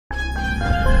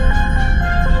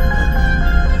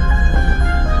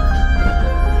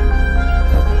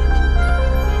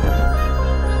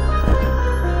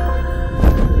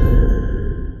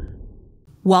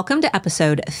Welcome to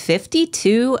episode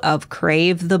 52 of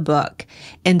Crave the Book.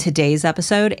 In today's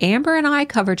episode, Amber and I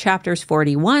cover chapters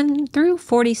 41 through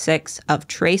 46 of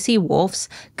Tracy Wolff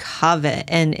Covet.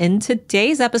 And in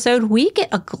today's episode, we get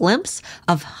a glimpse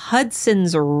of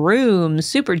Hudson's room.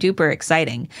 Super duper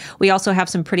exciting. We also have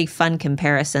some pretty fun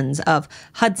comparisons of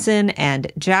Hudson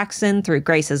and Jackson through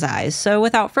Grace's eyes. So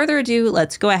without further ado,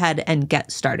 let's go ahead and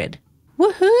get started.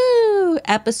 Woohoo!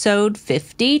 Episode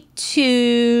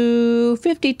 52.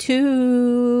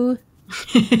 52.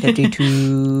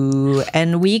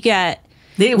 And we've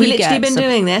literally been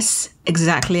doing this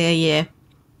exactly a year.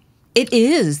 It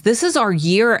is. This is our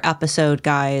year episode,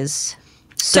 guys.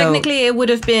 So, technically, it would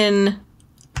have been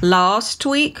last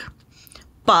week,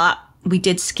 but we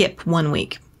did skip 1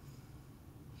 week.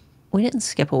 We didn't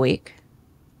skip a week.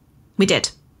 We did.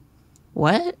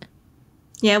 What?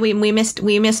 Yeah, we missed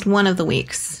one of the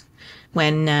weeks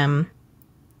when your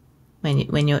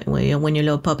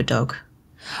little puppy dog.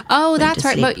 Oh, that's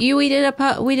right. But we did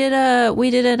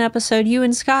an episode. You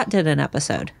and Scott did an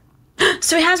episode.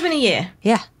 So it has been a year.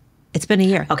 Yeah, it's been a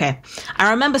year. Okay,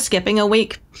 I remember skipping a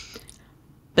week,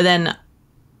 but then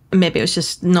maybe it was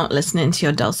just not listening to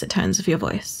your dulcet tones of your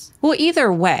voice. Well,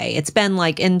 either way, it's been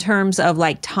like in terms of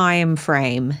like time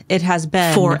frame, it has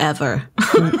been forever.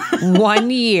 1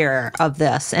 year of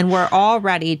this, and we're all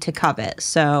ready to covet.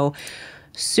 So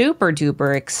super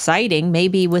duper exciting.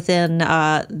 Maybe within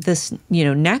this,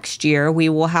 next year, we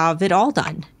will have it all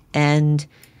done and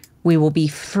we will be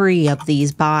free of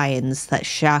these binds that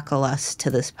shackle us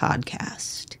to this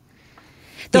podcast.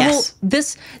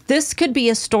 This could be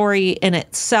a story in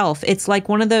itself. It's like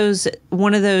one of those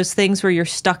things where you're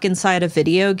stuck inside a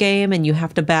video game and you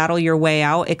have to battle your way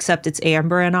out, except it's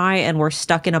Amber and I, and we're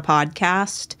stuck in a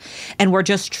podcast and we're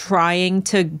just trying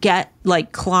to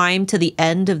climb to the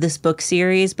end of this book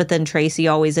series, but then Tracy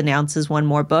always announces one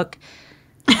more book.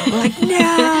 We're like,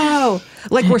 no!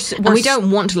 We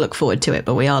don't want to look forward to it,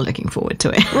 but we are looking forward to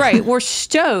it. Right. We're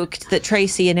stoked that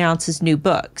Tracy announces new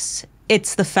books.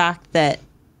 It's the fact that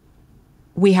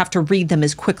we have to read them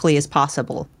as quickly as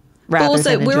possible rather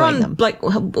than enjoying them.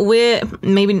 We're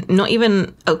maybe not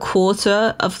even a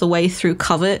quarter of the way through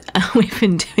Covet, and we've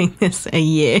been doing this a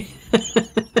year.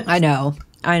 I know.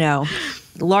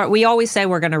 We always say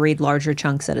we're going to read larger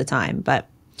chunks at a time, but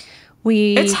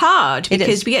it's hard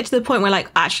because we get to the point where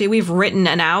actually we've written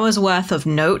an hour's worth of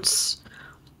notes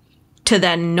to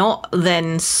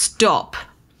then stop.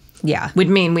 Yeah. Would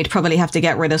mean we'd probably have to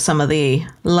get rid of some of the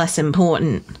less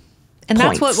important and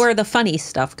points. That's where the funny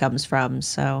stuff comes from.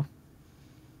 So,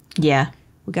 yeah,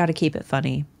 we got to keep it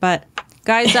funny. But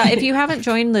guys, if you haven't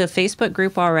joined the Facebook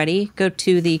group already, go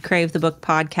to the Crave the Book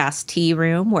Podcast tea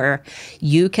room where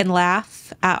you can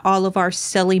laugh at all of our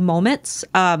silly moments.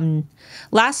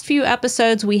 Last few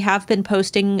episodes, we have been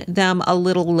posting them a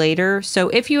little later. So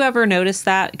if you ever notice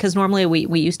that, because normally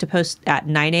we used to post at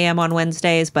 9 a.m. on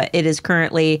Wednesdays, but it is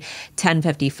currently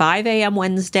 10:55 a.m.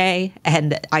 Wednesday,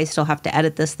 and I still have to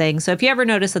edit this thing. So if you ever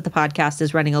notice that the podcast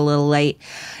is running a little late,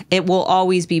 it will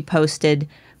always be posted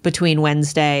between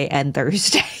Wednesday and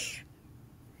Thursday.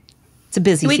 It's a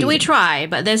busy season. We try,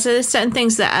 but there's certain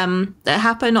things that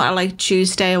happen on like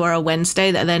Tuesday or a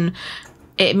Wednesday that then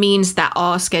it means that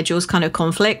our schedules kind of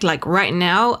conflict. Like right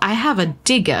now, I have a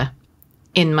digger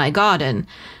in my garden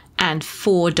and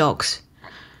 4 dogs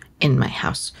in my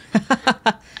house.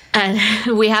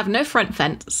 And we have no front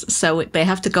fence, so they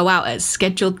have to go out at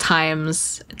scheduled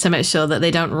times to make sure that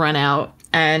they don't run out.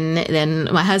 And then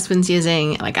my husband's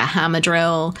using like a hammer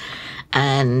drill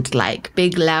and like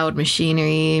big loud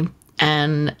machinery.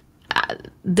 And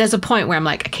there's a point where I'm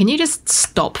like, can you just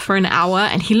stop for an hour?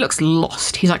 And he looks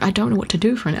lost. He's like, I don't know what to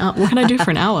do for an hour. What can I do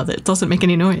for an hour that doesn't make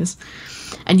any noise?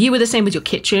 And you were the same with your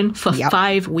kitchen for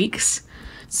 5 weeks.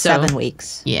 So, 7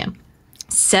 weeks. Yeah.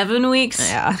 7 weeks?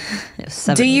 Yeah.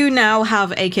 7 do weeks. You now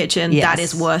have a kitchen Yes. that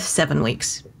is worth 7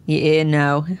 weeks? Yeah,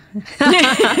 no.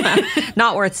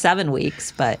 Not worth 7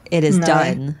 weeks, but it is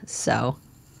done. So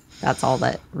that's all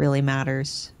that really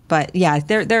matters. But yeah,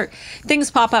 there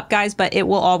things pop up, guys, but it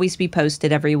will always be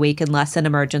posted every week unless an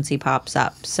emergency pops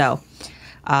up. So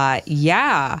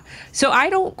yeah. So I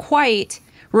don't quite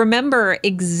remember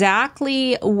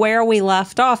exactly where we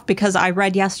left off because I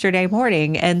read yesterday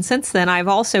morning. And since then, I've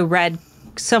also read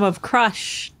some of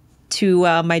Crush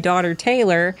to my daughter,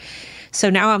 Taylor. So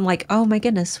now I'm like, oh my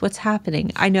goodness, what's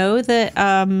happening? I know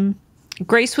that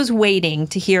Grace was waiting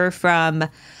to hear from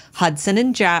Hudson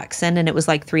and Jackson, and it was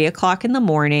like 3 o'clock in the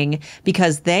morning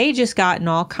because they just got in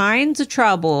all kinds of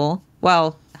trouble.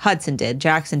 Well, Hudson did.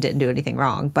 Jackson didn't do anything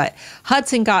wrong, but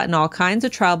Hudson got in all kinds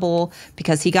of trouble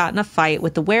because he got in a fight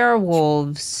with the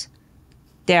werewolves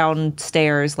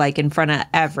downstairs, like in front of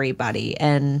everybody.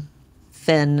 And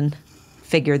Finn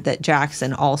figured that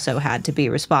Jackson also had to be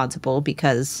responsible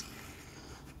because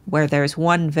where there's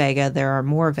one Vega, there are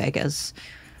more Vegas.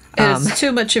 It's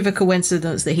too much of a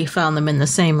coincidence that he found them in the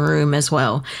same room as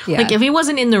well. Yeah. Like, if he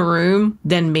wasn't in the room,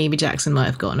 then maybe Jackson might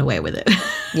have gotten away with it.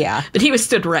 Yeah. But he was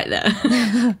stood right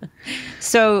there.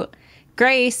 So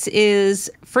Grace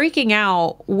is freaking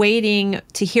out, waiting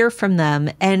to hear from them.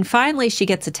 And finally she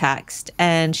gets a text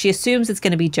and she assumes it's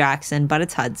going to be Jackson, but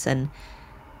it's Hudson.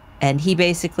 And he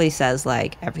basically says,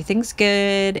 like, everything's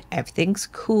good. Everything's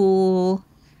cool.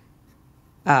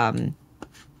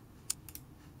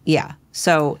 Yeah.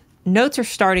 So notes are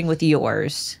starting with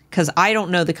yours because I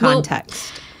don't know the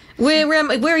context. Well,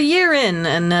 we're a year in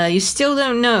and you still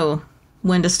don't know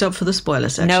when to stop for the spoiler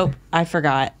section. Nope. I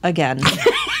forgot again.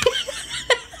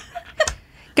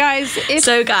 Guys,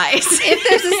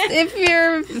 if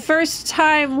you're a first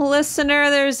time listener,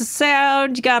 there's a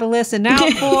sound you gotta listen out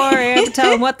for. You have to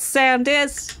tell them what the sound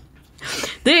is.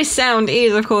 This sound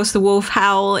is, of course, the wolf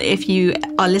howl. If you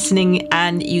are listening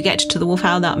and you get to the wolf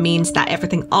howl, that means that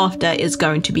everything after is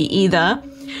going to be either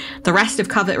the rest of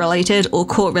Covet related or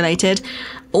court related.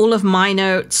 All of my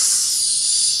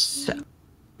notes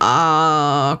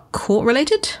are court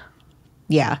related.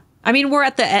 Yeah, I mean we're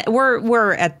at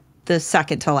the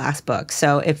second to last book,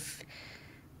 so if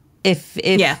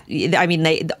yeah, I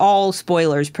mean all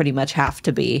spoilers pretty much have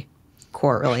to be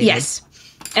court related. Yes.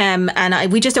 And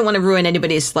we just don't want to ruin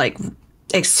anybody's like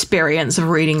experience of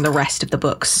reading the rest of the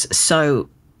books. So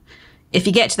if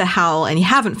you get to the howl and you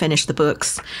haven't finished the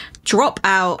books, drop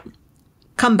out,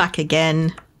 come back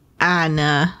again,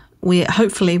 and we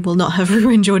hopefully will not have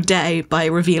ruined your day by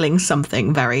revealing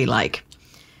something very like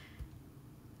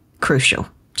crucial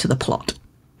to the plot.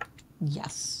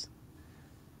 Yes.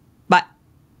 But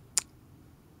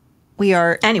we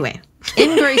are anyway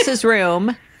in Grace's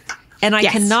room. And I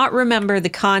yes. cannot remember the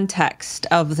context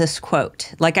of this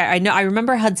quote. Like, I know, I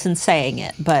remember Hudson saying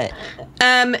it, but...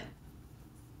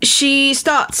 She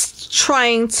starts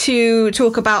trying to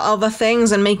talk about other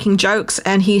things and making jokes,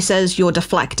 and he says, "You're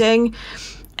deflecting."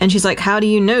 And she's like, "How do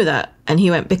you know that?" And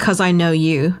he went, "Because I know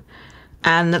you."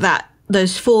 And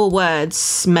those 4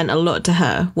 words meant a lot to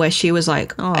her, where she was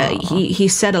like, he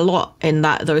said a lot in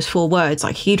those 4 words.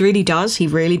 Like, he really does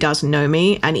know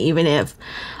me. And even if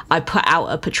I put out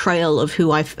a portrayal of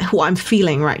who I'm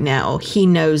feeling right now, he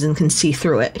knows and can see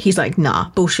through it. He's like, "Nah,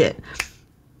 bullshit.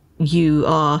 You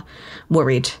are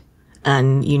worried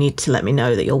and you need to let me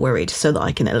know that you're worried so that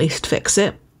I can at least fix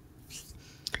it."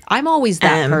 I'm always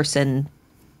that person,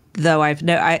 though.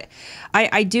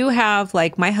 I do have,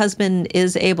 like, my husband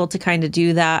is able to kind of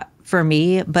do that for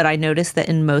me, but I notice that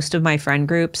in most of my friend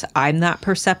groups, I'm that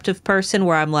perceptive person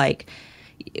where I'm like,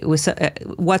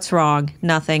 what's wrong?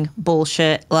 Nothing.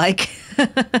 Bullshit. Like,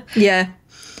 yeah.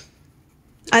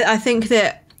 I think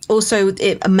that also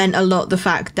it meant a lot the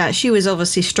fact that she was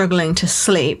obviously struggling to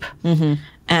sleep,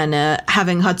 and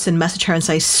having Hudson message her and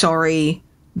say, "Sorry,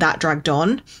 that dragged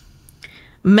on,"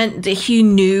 meant that he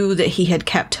knew that he had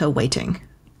kept her waiting.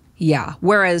 Yeah.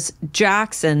 Whereas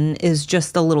Jackson is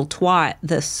just a little twat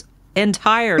this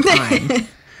entire time.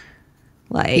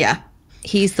 Like, yeah.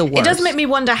 He's the worst. It does make me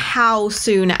wonder how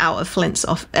soon out of Finn's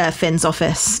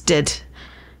office did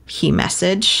he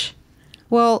message?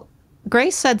 Well,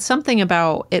 Grace said something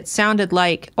about it sounded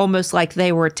like almost like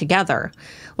they were together.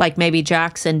 Like maybe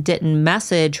Jackson didn't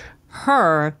message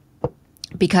her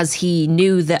because he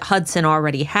knew that Hudson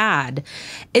already had.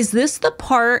 Is this the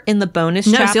part in the bonus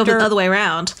chapter? No, it's the other way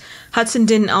around. Hudson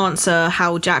didn't answer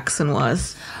how Jackson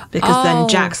was because then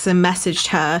Jackson messaged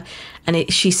her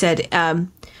and she said,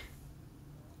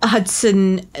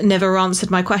 "Hudson never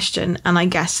answered my question." And I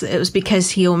guess it was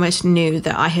because he almost knew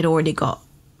that I had already got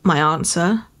my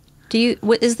answer.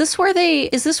 Is this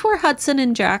where Hudson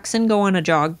and Jackson go on a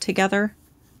jog together?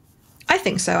 I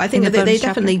think so. I think that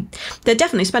they're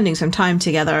definitely spending some time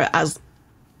together as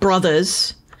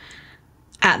brothers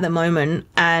at the moment,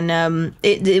 and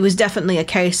it was definitely a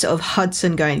case of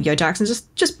Hudson going, "Yo, Jackson,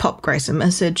 just pop Grace a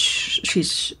message.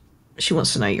 She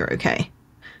wants to know you're okay."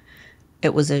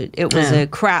 It was a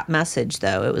crap message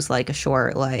though. It was like a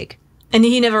short like. And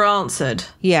he never answered.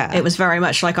 Yeah. It was very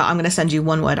much like, "I'm going to send you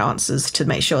 1-word answers to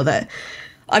make sure that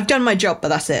I've done my job, but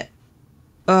that's it."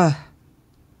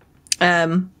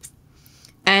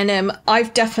 And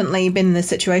I've definitely been in the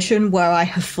situation where I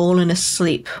have fallen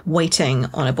asleep waiting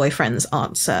on a boyfriend's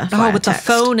answer. Oh, with text.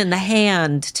 the phone in the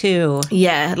hand, too.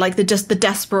 Yeah, like the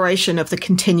desperation of the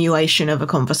continuation of a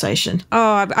conversation.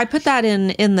 Oh, I put that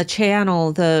in the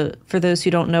channel. For those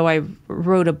who don't know, I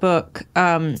wrote a book,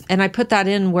 and I put that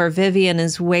in where Vivian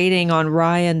is waiting on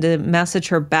Ryan to message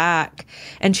her back,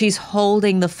 and she's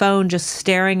holding the phone, just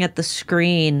staring at the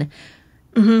screen,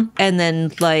 and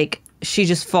then like she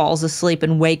just falls asleep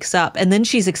and wakes up, and then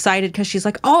she's excited because she's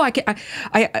like, "Oh,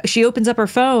 she opens up her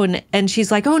phone and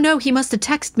she's like, "Oh no, he must have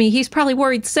texted me. He's probably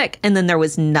worried sick." And then there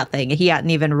was nothing. He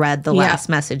hadn't even read the last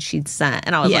message she'd sent,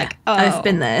 and I was like, "Oh, I've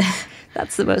been there."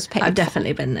 That's the most painful. I've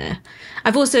definitely been there.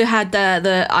 I've also had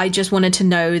the I just wanted to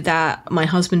know that my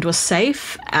husband was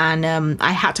safe, and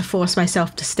I had to force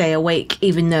myself to stay awake,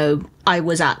 even though I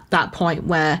was at that point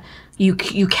where you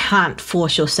can't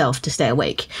force yourself to stay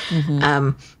awake.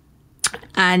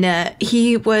 And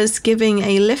he was giving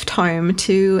a lift home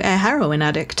to a heroin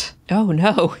addict. Oh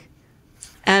no.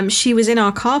 She was in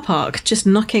our car park just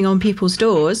knocking on people's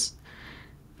doors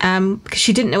because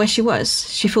she didn't know where she was.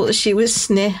 She thought that she was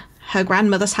near her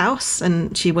grandmother's house,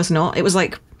 and she was not. It was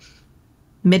like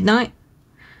midnight,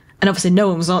 and obviously no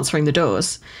one was answering the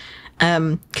doors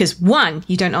because one,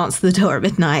 you don't answer the door at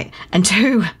midnight, and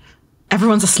two,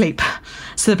 everyone's asleep,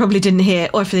 so they probably didn't hear,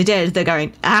 or if they did, they're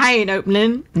going, "I ain't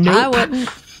opening." Nope. I wouldn't.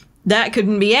 That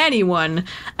couldn't be anyone.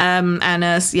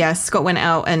 Scott went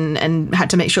out and had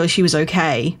to make sure she was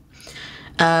okay.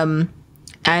 And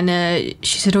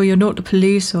she said, "Oh, you're not the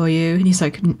police, are you?" And he's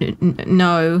like,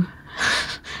 "No."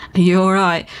 "Are you all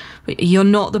right?" "You're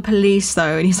not the police,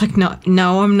 though." And he's like,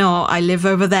 No, I'm not. I live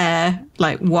over there.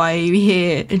 Like, why are you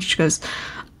here?" And she goes,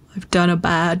 "I've done a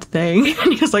bad thing."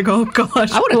 And he was like, "Oh, God."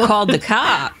 I would have called the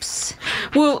cops.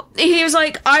 Well, he was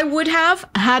like, "I would have,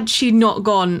 had she not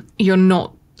gone, 'You're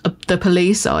not the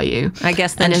police, are you?'" I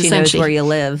guess then she knows where you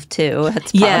live, too.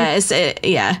 That's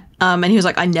yeah. And he was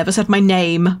like, "I never said my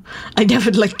name. I never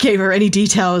like gave her any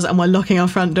details, and we're locking our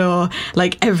front door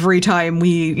like every time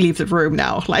we leave the room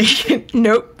now." Like,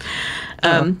 nope.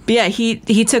 But yeah,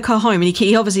 he took her home, and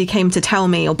he obviously came to tell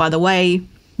me, "Oh, by the way,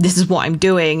 this is what I'm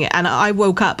doing." And I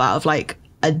woke up out of like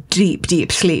a deep,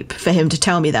 deep sleep for him to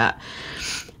tell me that.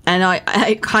 And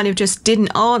I kind of just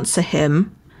didn't answer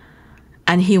him.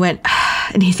 And he went,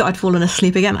 and he thought I'd fallen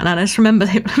asleep again. And I just remember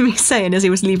me saying as he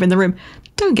was leaving the room,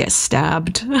 "Don't get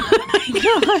stabbed."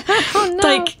 Oh, no.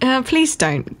 Like, please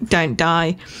don't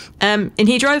die. And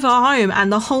he drove her home.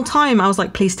 And the whole time I was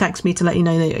like, "Please text me to let you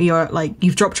know that you're like,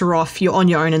 you've dropped her off, you're on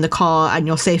your own in the car, and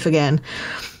you're safe again."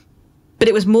 But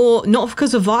it was more, not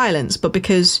because of violence, but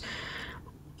because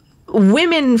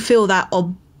women feel that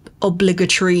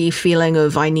obligatory feeling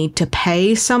of I need to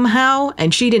pay somehow,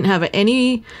 and she didn't have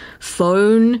any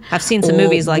phone. I've seen some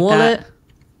movies like that.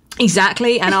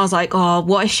 Exactly. And I was like, "Oh,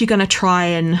 what is she gonna try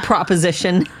and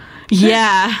Proposition?"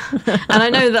 Yeah. And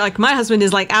I know that like my husband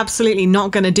is like absolutely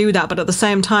not gonna do that, but at the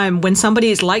same time, when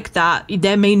somebody is like that,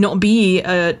 there may not be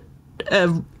a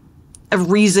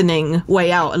reasoning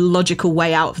way out, a logical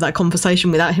way out of that conversation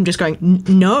without him just going,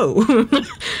 "No."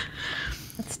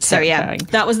 So yeah,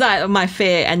 that was my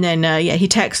fear. And then he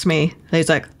texted me. He's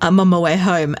like, "I'm on my way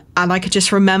home," and I could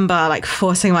just remember like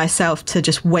forcing myself to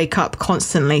just wake up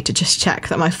constantly to just check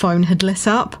that my phone had lit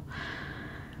up.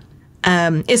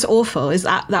 It's awful. It's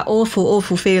that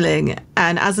awful feeling.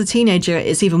 And as a teenager,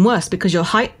 it's even worse because you're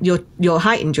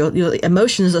heightened. Your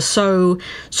emotions are so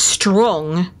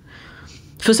strong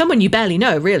for someone you barely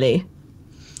know, really.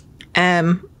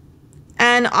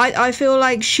 And I feel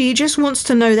like she just wants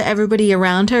to know that everybody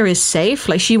around her is safe.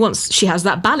 Like she has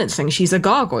that balance thing. She's a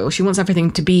gargoyle. She wants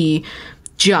everything to be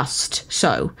just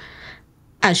so.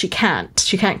 And she can't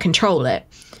control it.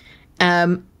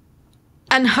 And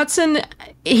Hudson,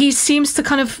 he seems to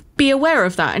kind of be aware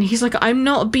of that. And he's like, "I'm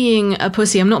not being a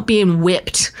pussy. I'm not being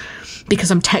whipped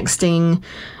because I'm texting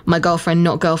my girlfriend,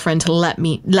 not girlfriend, to let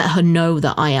her know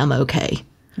that I am okay."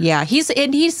 Yeah, he's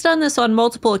done this on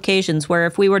multiple occasions where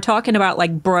if we were talking about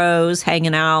like bros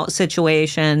hanging out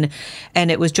situation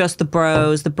and it was just the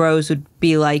bros would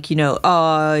be like,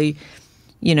 "Oh,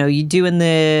 you doing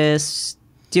this,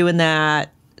 doing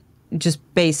that," just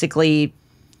basically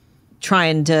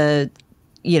trying to,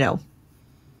 you know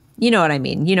what I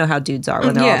mean? You know how dudes are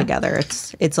when they're all together.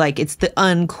 It's like it's the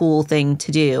uncool thing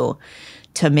to do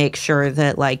to make sure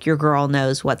that like your girl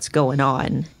knows what's going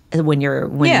on. When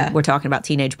we're talking about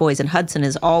teenage boys, and Hudson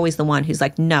is always the one who's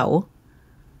like, "No."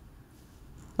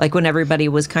 Like when everybody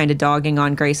was kind of dogging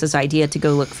on Grace's idea to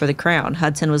go look for the crown,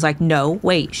 Hudson was like, "No,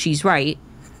 wait, she's right."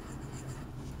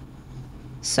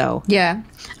 So yeah,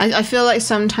 I feel like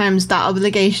sometimes that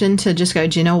obligation to just go,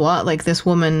 do you know what, like this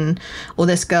woman or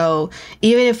this girl,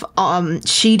 even if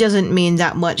she doesn't mean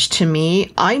that much to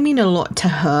me, I mean a lot to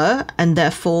her, and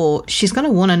therefore she's going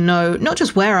to want to know not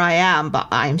just where I am, but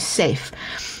I'm safe.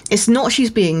 It's not she's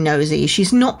being nosy,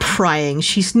 she's not prying,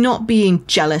 she's not being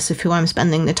jealous of who I'm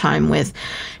spending the time with,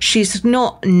 she's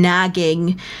not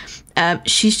nagging.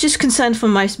 She's just concerned for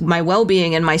my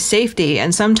well-being and my safety,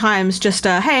 and sometimes just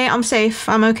hey, I'm safe,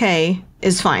 I'm okay,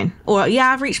 is fine, or yeah,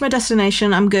 I've reached my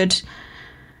destination, I'm good.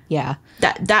 Yeah,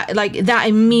 that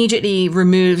immediately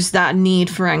removes that need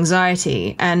for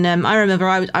anxiety. And I remember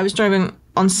I was driving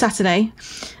on Saturday.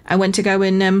 I went to go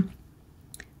and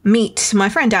meet my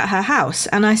friend at her house,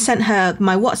 and I sent her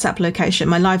my WhatsApp location,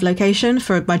 my live location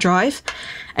for my drive,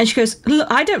 and she goes, look,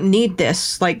 I don't need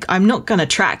this, like I'm not gonna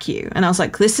track you. And I was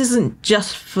like, this isn't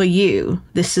just for you,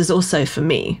 this is also for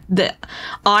me, that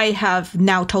I have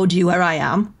now told you where I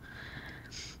am,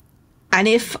 and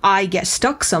if I get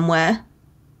stuck somewhere,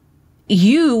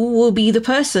 you will be the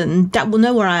person that will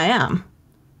know where I am.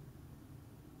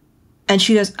 And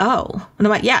she goes, oh. And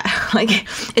I'm like, yeah, like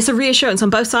it's a reassurance on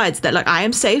both sides that like I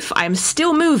am safe, I am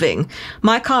still moving,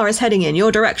 my car is heading in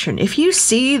your direction. If you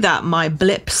see that my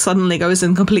blip suddenly goes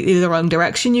in completely the wrong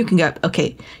direction, you can go,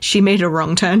 okay, she made a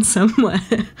wrong turn somewhere.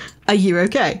 Are you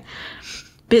okay?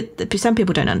 But some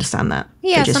people don't understand that.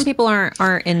 Yeah, some people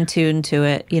aren't in tune to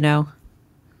it, you know.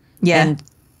 Yeah. And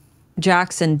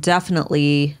Jackson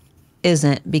definitely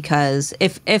isn't, because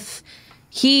if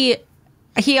he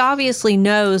obviously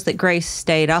knows that Grace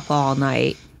stayed up all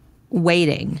night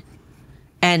waiting,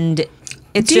 and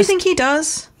it's do you think he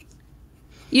does?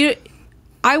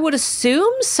 I would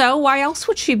assume so. Why else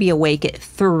would she be awake at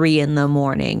 3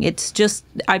 a.m? It's just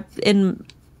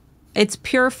it's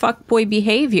pure fuckboy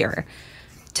behavior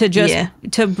to just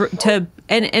to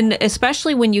and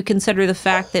especially when you consider the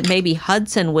fact that maybe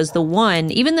Hudson was the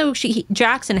one, even though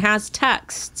Jackson has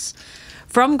texts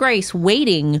from Grace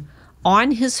waiting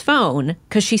on his phone,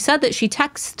 because she said that she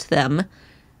texted them.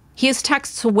 He has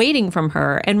texts waiting from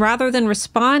her, and rather than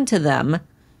respond to them,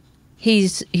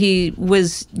 he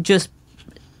was just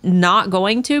not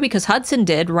going to, because Hudson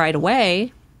did right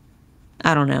away.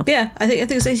 I don't know. Yeah, I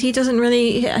think he doesn't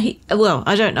really. Well,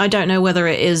 I don't know whether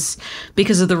it is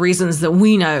because of the reasons that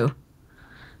we know,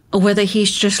 or whether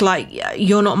he's just like,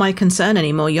 you're not my concern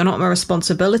anymore. You're not my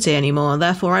responsibility anymore.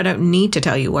 Therefore, I don't need to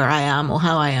tell you where I am or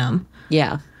how I am.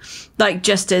 Yeah. Like,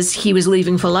 just as he was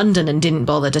leaving for London and didn't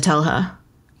bother to tell her.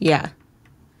 Yeah.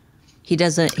 He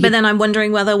doesn't. But then I'm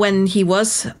wondering whether when he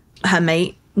was her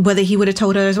mate, whether he would have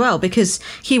told her as well, because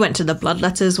he went to the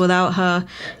bloodletters without her.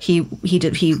 He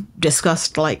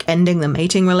discussed like ending the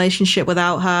mating relationship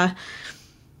without her.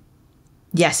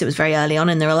 Yes, it was very early on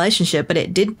in the relationship, but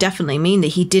it did definitely mean that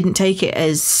he didn't take it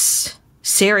as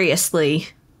seriously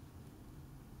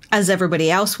as everybody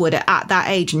else would at that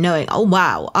age, knowing, oh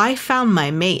wow, I found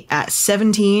my mate at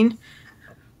 17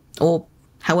 or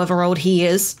however old he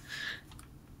is,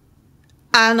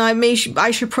 and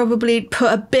I should probably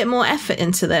put a bit more effort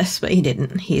into this, but he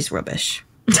didn't. He's rubbish.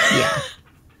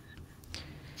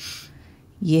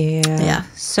 Yeah.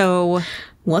 So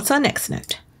what's our next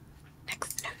note?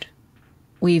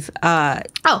 We've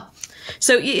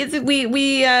so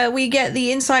we get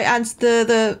the insight as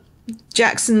the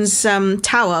Jackson's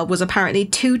tower was apparently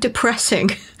too depressing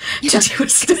to do a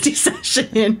study session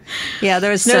in. Yeah,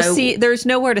 there's no seat, there's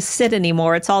nowhere to sit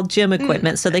anymore. It's all gym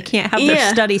equipment, so they can't have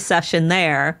their study session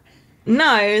there.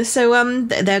 No, so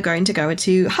they're going to go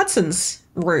into Hudson's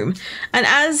room, and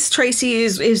as Tracy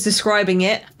is describing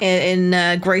it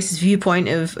in Grace's viewpoint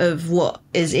of what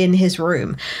is in his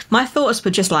room, my thoughts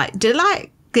were just like, did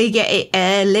they get it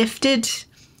airlifted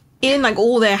in, like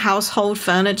all their household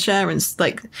furniture, and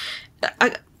like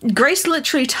Grace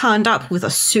literally turned up with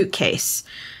a suitcase.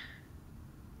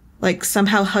 Like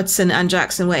somehow Hudson and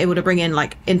Jackson were able to bring in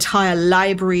like entire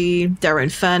library, their own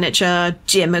furniture,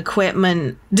 gym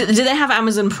equipment. Do they have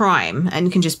Amazon Prime and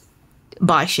you can just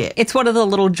buy shit? It's one of the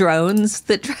little drones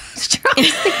that drops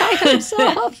the items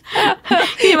off. Can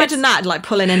you imagine that, like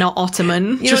pulling in an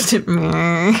ottoman? It's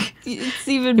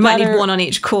even you better. might need one on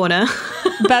each corner.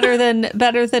 better than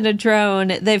a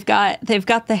drone. They've got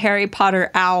the Harry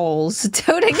Potter owls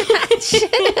toting that shit.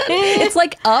 It's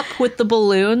like Up with the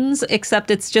balloons,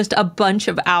 except it's just a bunch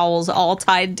of owls all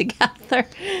tied together.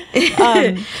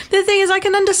 The thing is, I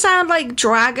can understand like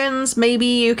dragons.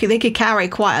 Maybe they could carry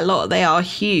quite a lot. They are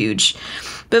huge.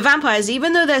 But vampires,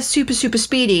 even though they're super, super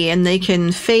speedy and they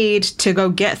can fade to go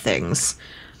get things,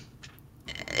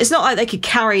 it's not like they could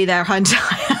carry their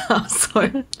entire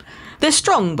household. They're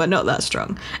strong, but not that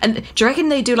strong. And do you reckon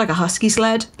they do like a husky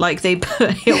sled? Like they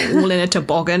put it all in a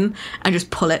toboggan and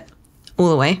just pull it all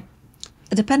the way?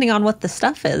 Depending on what the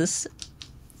stuff is.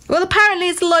 Well, apparently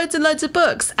it's loads and loads of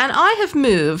books. And I have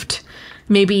moved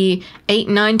maybe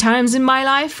 8-9 times in my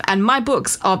life, and my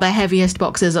books are the heaviest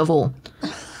boxes of all.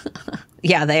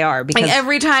 Yeah, they are. Because like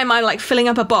every time I'm like filling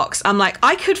up a box, I'm like,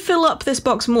 I could fill up this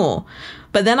box more,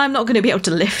 but then I'm not going to be able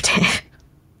to lift it.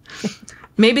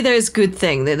 Maybe there's a good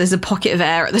thing that there's a pocket of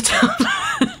air at the top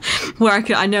where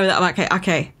I know that I'm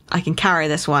okay, I can carry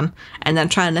this one and then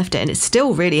try and lift it, and it's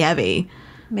still really heavy.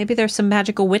 Maybe there's some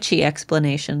magical witchy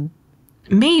explanation.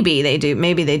 Maybe they do.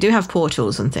 Maybe they do have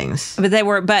portals and things. But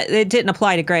it didn't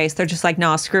apply to Grace. They're just like,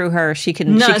 nah, screw her. She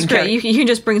can. No, she can screw. You can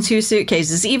just bring 2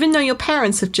 suitcases, even though your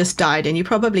parents have just died and you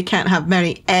probably can't have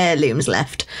many heirlooms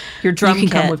left. Your drum You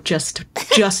can kit. come with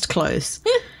just clothes.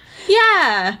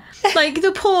 Yeah, like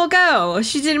the poor girl.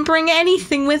 She didn't bring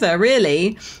anything with her,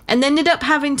 really, and ended up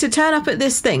having to turn up at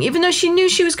this thing. Even though she knew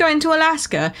she was going to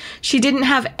Alaska, she didn't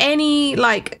have any,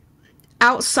 like,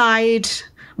 outside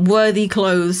worthy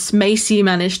clothes. Macy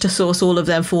managed to source all of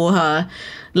them for her.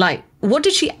 Like, what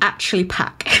did she actually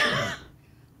pack?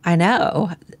 I know.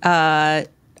 I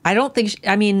don't think...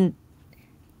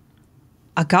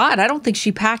 God, I don't think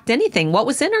she packed anything. What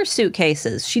was in her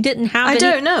suitcases? She didn't have I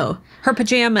don't know. Her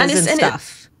pajamas and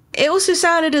stuff. It also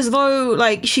sounded as though,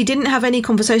 like, she didn't have any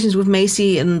conversations with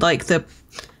Macy and, like, the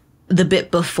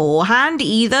bit beforehand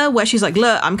either, where she's like,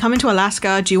 look, I'm coming to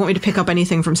Alaska. Do you want me to pick up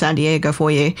anything from San Diego for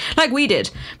you? Like we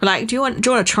did. But, like, do you want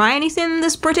to try anything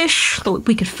that's British? Thought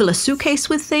we could fill a suitcase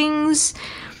with things.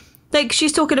 Like,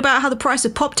 she's talking about how the price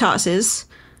of Pop-Tarts is.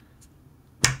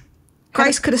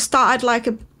 Grace could have started, like,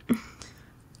 a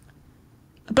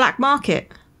black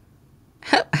market.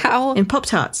 How? In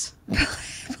Pop-Tarts.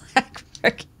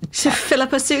 Should fill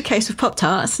up a suitcase with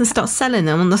Pop-Tarts and start selling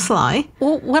them on the sly.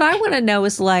 Well, what I want to know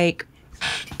is, like,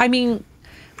 I mean,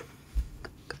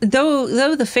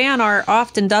 though the fan art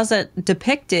often doesn't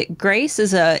depict it, Grace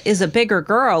is a bigger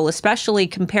girl, especially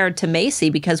compared to Macy,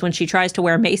 because when she tries to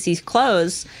wear Macy's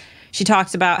clothes, she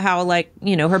talks about how, like,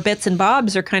 you know, her bits and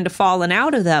bobs are kind of falling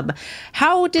out of them.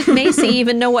 How did Macy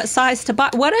even know what size to buy?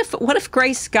 What if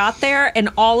Grace got there and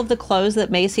all of the clothes that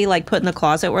Macy, like, put in the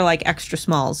closet were, like, extra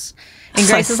smalls? And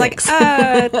Grace is like,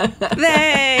 thanks.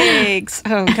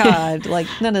 Oh, God. Like,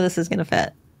 none of this is going to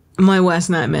fit. My worst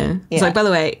nightmare. Yeah. It's like, by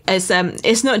the way, it's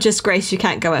not just Grace, you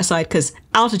can't go outside because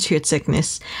altitude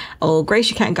sickness, or Grace,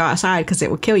 you can't go outside because it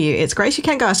will kill you. It's Grace, you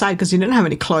can't go outside because you don't have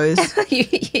any clothes.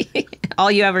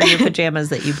 All you have are your pajamas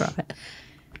that you brought.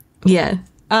 Yeah.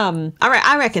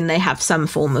 I reckon they have some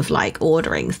form of, like,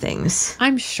 ordering things.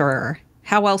 I'm sure.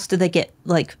 How else do they get,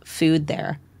 like, food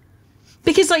there?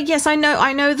 Because, like, yes, I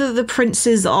know that the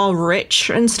princes are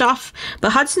rich and stuff,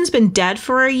 but Hudson's been dead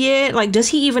for a year. Like, does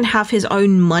he even have his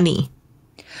own money?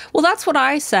 Well, that's what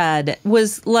I said,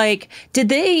 was, like, did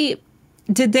they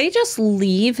just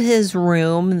leave his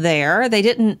room there? They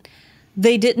didn't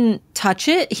touch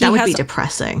it? That would be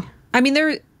depressing. I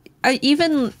mean,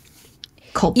 even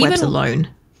Cobwebs alone.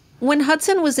 When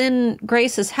Hudson was in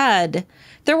Grace's head,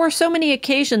 there were so many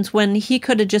occasions when he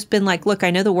could have just been like, look,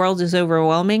 I know the world is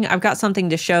overwhelming. I've got something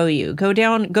to show you. Go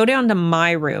down to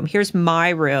my room. Here's my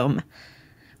room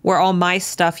where all my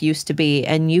stuff used to be.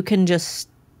 And you can just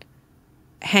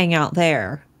hang out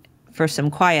there for some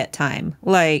quiet time.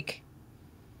 Like,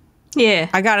 yeah,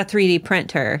 I got a 3D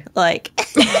printer. Like,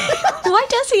 why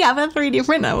does he have a 3D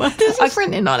printer? What is he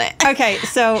printing on it? Okay.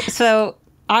 So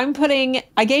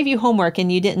I gave you homework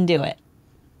and you didn't do it.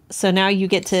 So now you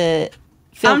get to...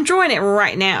 I'm drawing it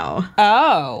right now.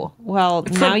 Oh, well,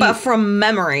 but from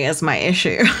memory is my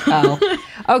issue. Oh,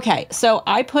 okay. So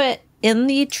I put in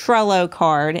the Trello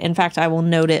card. In fact, I will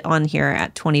note it on here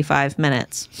at 25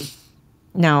 minutes.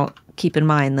 Now, keep in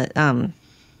mind that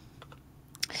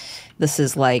this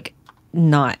is like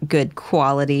not good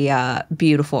quality,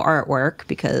 beautiful artwork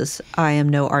because I am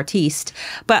no artiste.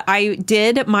 But I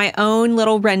did my own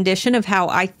little rendition of how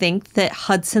I think that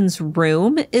Hudson's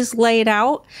room is laid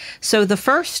out. So the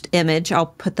first image, I'll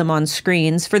put them on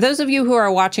screens. For those of you who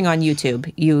are watching on YouTube,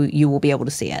 you will be able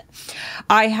to see it.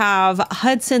 I have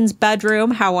Hudson's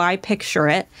bedroom, how I picture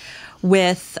it,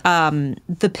 with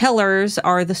the pillars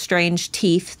are the strange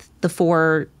teeth, the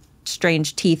 4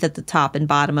 strange teeth at the top and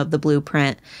bottom of the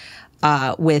blueprint.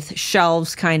 With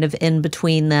shelves kind of in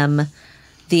between them,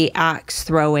 the axe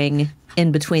throwing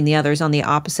in between the others on the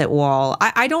opposite wall.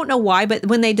 I don't know why, but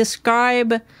when they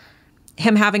describe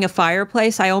him having a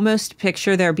fireplace, I almost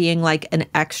picture there being like an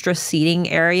extra seating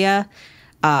area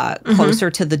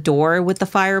closer to the door with the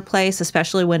fireplace,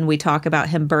 especially when we talk about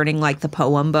him burning like the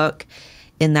poem book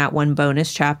in that one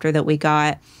bonus chapter that we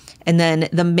got. And then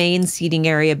the main seating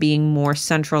area being more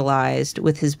centralized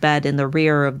with his bed in the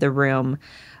rear of the room.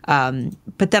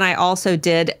 But then I also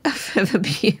did a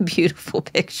beautiful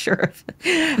picture of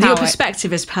your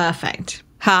perspective is perfect.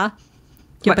 Huh?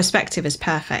 Your perspective is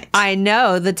perfect. I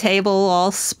know. The table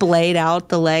all splayed out,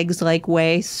 the legs like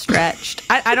way stretched.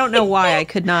 I don't know why I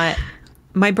could not.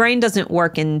 My brain doesn't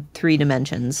work in 3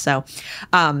 dimensions. So,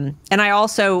 and I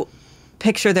also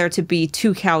picture there to be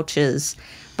 2 couches,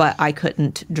 but I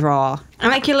couldn't draw. I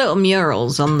like your little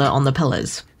murals on the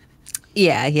pillars.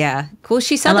 Yeah. Cool.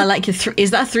 She said, and I like your.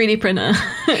 Is that a 3D printer?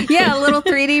 Yeah, a little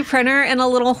 3D printer and a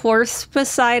little horse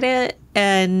beside it.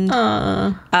 And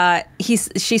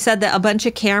she said that a bunch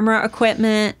of camera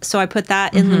equipment. So I put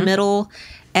that in the middle,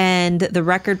 and the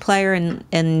record player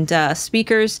and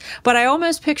speakers. But I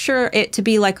almost picture it to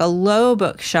be like a low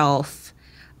bookshelf,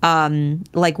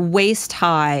 like waist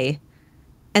high.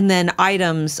 And then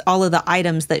all of the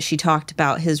items that she talked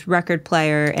about, his record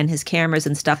player and his cameras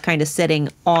and stuff kind of sitting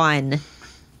on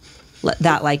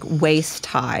that like waist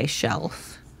high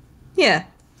shelf. Yeah.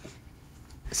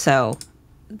 So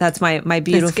that's my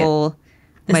beautiful,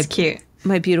 that's cute.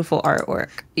 My beautiful artwork.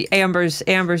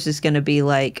 Amber's is going to be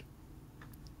like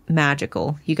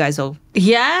magical. You guys will.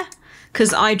 Yeah.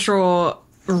 Because I draw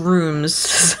rooms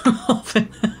so often.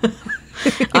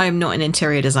 I'm not an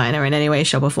interior designer in any way,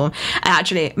 shape, or form.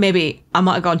 Actually, maybe I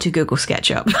might have gone to Google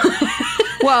SketchUp.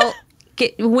 Well,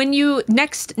 when you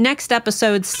next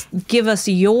episodes, give us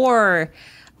your,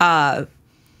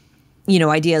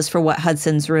 ideas for what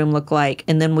Hudson's room looked like,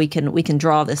 and then we can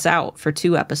draw this out for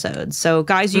 2 episodes. So,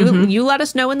 guys, you let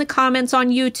us know in the comments on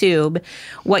YouTube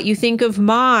what you think of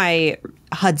my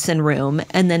Hudson room,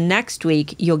 and then next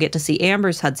week you'll get to see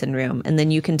Amber's Hudson room, and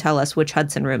then you can tell us which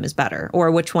Hudson room is better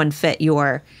or which one fit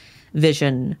your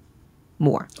vision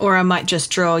more. Or I might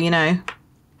just draw,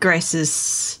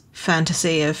 Grace's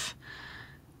fantasy of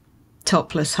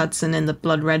topless Hudson in the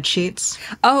blood red sheets.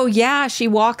 Oh yeah, she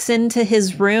walks into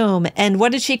his room, and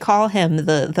what did she call him?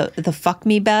 The fuck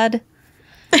me bed?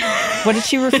 What did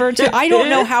she refer to? I don't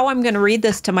know how I'm going to read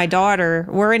this to my daughter.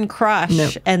 We're in Crush.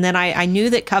 Nope. And then I knew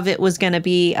that Covet was going to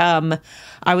be,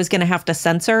 I was going to have to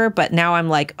censor, but now I'm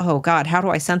like, oh God, how do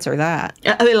I censor that?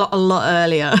 A lot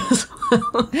earlier.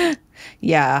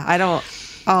 Yeah,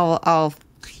 I'll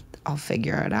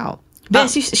figure it out. But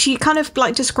she kind of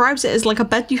like describes it as like a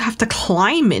bed you have to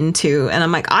climb into, and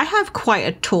I'm like, I have quite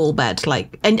a tall bed,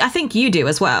 like, and I think you do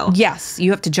as well. Yes, you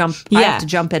have to jump. Yeah. I have to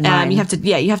jump in.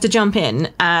 You have to jump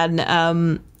in,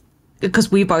 and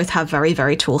because we both have very,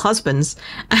 very tall husbands.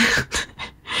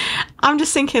 I'm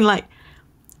just thinking, like,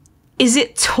 is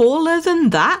it taller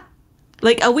than that?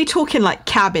 Like, are we talking like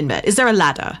cabin bed? Is there a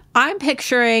ladder? I'm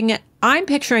picturing it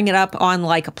up on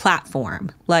like a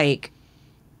platform, like.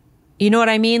 You know what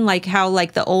I mean? Like how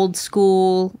like the old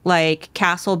school like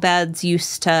castle beds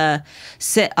used to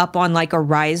sit up on like a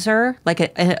riser, like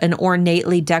an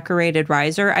ornately decorated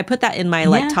riser. I put that in my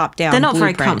like top down. They're not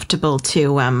blueprint. Very comfortable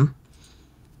to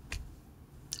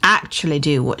actually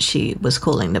do what she was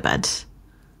calling the bed.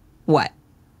 What?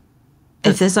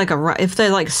 If there's like if there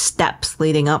are like steps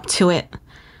leading up to it,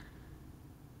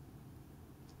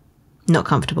 not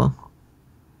comfortable.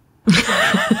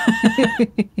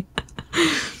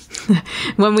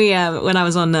 When I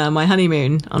was on my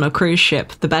honeymoon on a cruise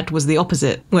ship, the bed was the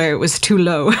opposite, where it was too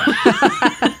low.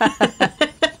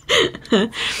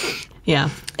 Yeah,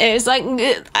 it's like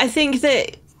I think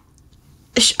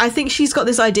she's got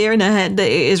this idea in her head that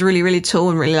it is really, really tall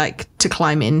and really like to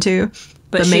climb into,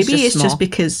 but maybe it's just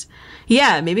because,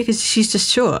 maybe because she's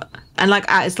just short, and like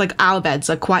it's like our beds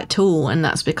are quite tall, and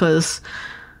that's because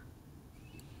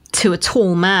to a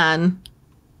tall man,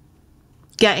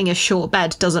 getting a short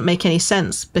bed doesn't make any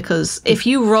sense, because if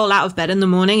you roll out of bed in the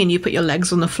morning and you put your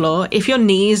legs on the floor, if your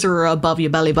knees are above your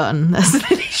belly button, that's an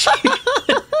issue.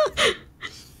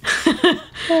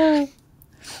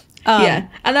 Yeah.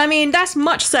 And I mean, that's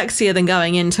much sexier than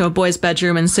going into a boy's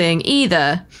bedroom and seeing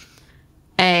either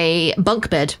a bunk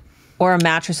bed or a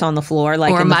mattress on the floor,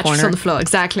 like or in a the mattress corner. On the floor.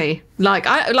 Exactly.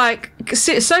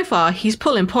 So far he's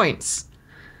pulling points.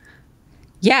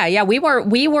 Yeah, we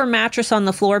were mattress on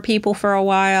the floor people for a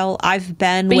while.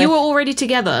 But you were already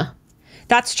together.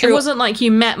 That's true. It wasn't like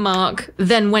you met Marc,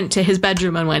 then went to his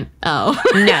bedroom and went, oh.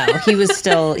 No, he was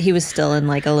still in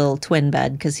like a little twin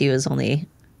bed because he was only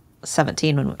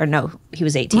 17 he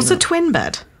was 18. What's a twin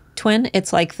bed? Twin?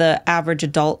 It's like the average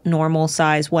adult normal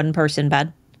size 1-person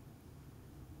bed.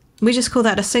 We just call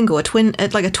that a single. A twin,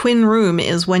 like a twin room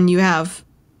is when you have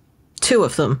 2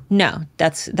 of them. No,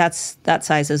 that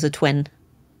size is a twin.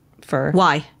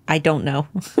 Why? I don't know.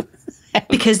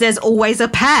 Because there's always a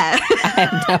pair. I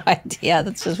have no idea.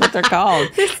 That's just what they're called.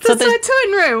 That's a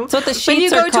twin room. That's what the sheets when you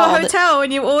go are to called. a hotel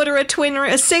and you order a twin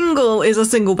room, a single is a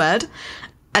single bed.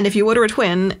 And if you order a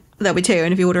twin, there'll be two.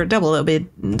 And if you order a double, it'll be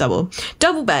double.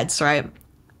 Double beds, right?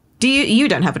 You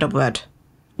don't have a double bed?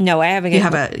 No, I have a...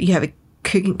 You have a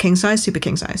king size, super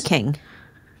king size? King.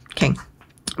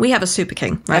 We have a super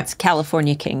king, right? That's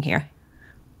California king here.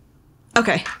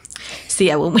 Okay. So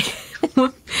yeah,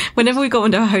 whenever we go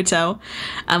into a hotel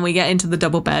and we get into the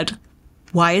double bed,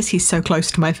 why is he so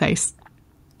close to my face?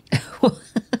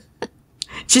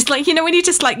 Just like, you know, when you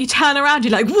just like, you turn around,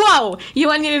 you're like, whoa,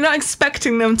 you're not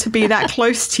expecting them to be that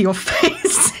close to your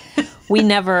face. We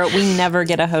never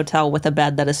get a hotel with a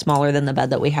bed that is smaller than the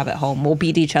bed that we have at home. We'll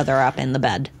beat each other up in the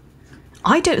bed.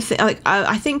 I don't think,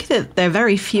 I think that they're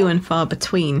very few and far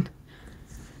between.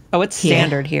 Oh, it's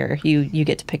standard here. You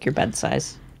get to pick your bed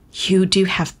size. You do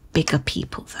have bigger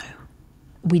people, though.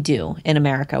 We do. In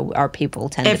America, our people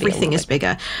tend to be everything is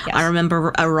bigger. Yes. I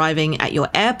remember arriving at your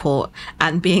airport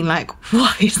and being like,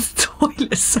 why is the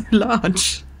toilet so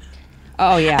large?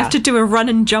 Oh, yeah. I have to do a run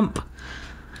and jump.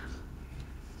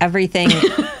 Everything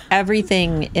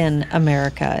in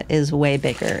America is way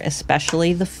bigger,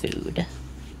 especially the food.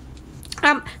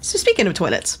 So speaking of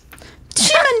toilets,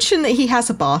 did you mention that he has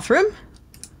a bathroom?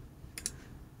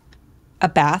 A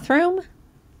bathroom?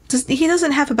 He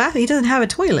doesn't have a bathroom. He doesn't have a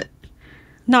toilet.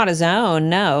 Not his own,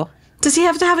 no. Does he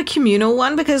have to have a communal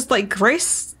one? Because, like,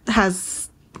 Grace has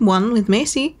one with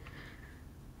Macy.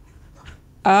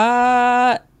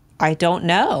 I don't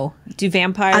know. Do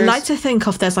vampires... I like to think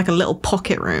of there's, like, a little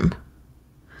pocket room.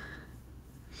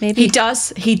 Maybe. He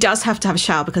does have to have a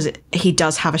shower because he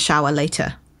does have a shower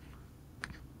later.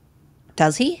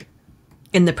 Does he?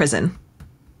 In the prison.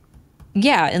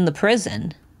 Yeah, in the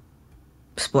prison.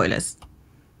 Spoilers.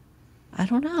 I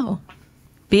don't know.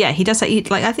 But yeah, he does.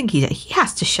 I think he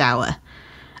has to shower.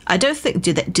 I don't think.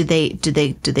 Do they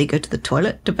go to the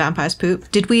toilet? Do vampires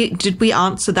poop? Did we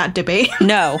answer that debate?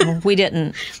 No, we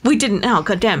didn't. We didn't. Oh,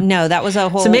 goddamn. No, that was a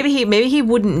whole. So maybe he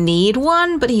wouldn't need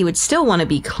one, but he would still want to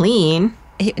be clean.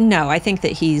 No, I think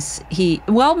that he.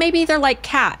 Well, maybe they're like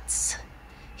cats.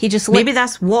 He just maybe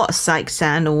that's what like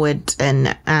sandalwood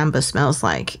and amber smells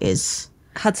like is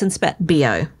Hudson spit.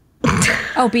 BO.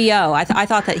 Oh, BO. I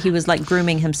thought that he was like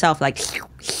grooming himself, like.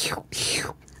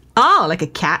 Oh, like a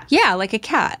cat? Yeah, like a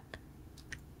cat.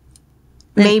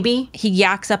 Maybe. He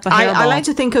yaks up a hairball. I like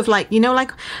to think of like, you know,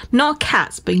 like not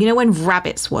cats, but you know when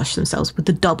rabbits wash themselves with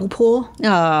the double paw?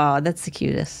 Oh, that's the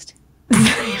cutest.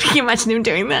 Can you imagine him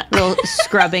doing that? Little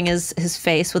scrubbing his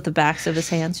face with the backs of his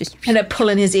hands. Just and then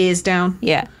pulling his ears down.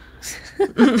 Yeah.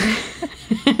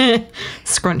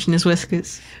 Scrunching his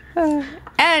whiskers.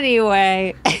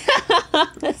 Anyway.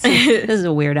 this is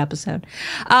a weird episode.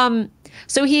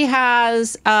 So he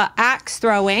has axe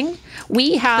throwing.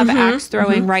 We have axe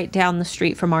throwing right down the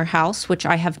street from our house, which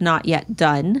I have not yet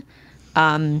done.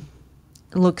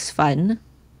 Looks fun.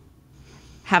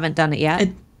 Haven't done it yet.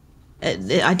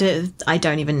 I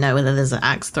don't even know whether there's an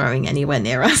axe throwing anywhere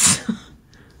near us.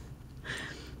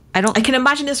 I can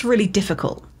imagine it's really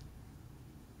difficult.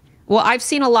 Well, I've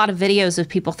seen a lot of videos of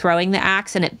people throwing the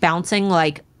axe and it bouncing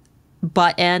like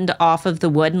butt end off of the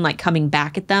wood and like coming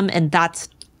back at them, and that's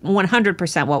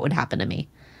 100% what would happen to me.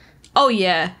 Oh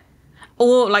yeah.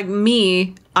 Or like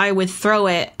me, I would throw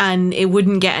it and it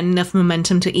wouldn't get enough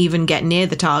momentum to even get near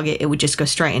the target. It would just go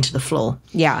straight into the floor.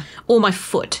 Yeah. Or my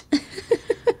foot.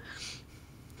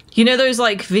 You know those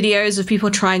like videos of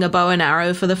people trying a bow and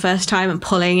arrow for the first time and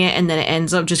pulling it and then it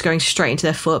ends up just going straight into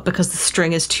their foot because the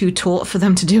string is too taut for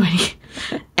them to do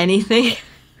anything?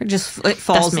 Or just it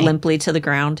falls limply to the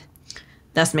ground.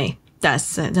 That's me.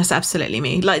 That's absolutely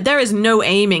me. Like there is no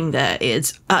aiming there.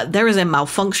 There is a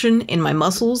malfunction in my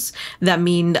muscles that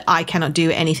mean I cannot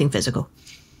do anything physical.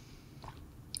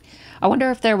 I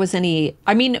wonder if there was any...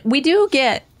 I mean, we do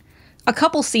get a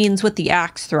couple scenes with the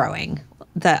axe throwing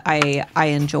that I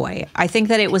enjoy. I think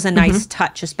that it was a nice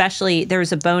touch, especially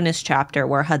there's a bonus chapter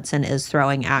where Hudson is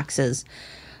throwing axes.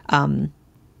 And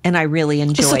I really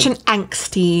enjoy... It's such an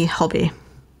angsty hobby.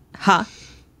 Huh?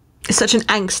 It's such an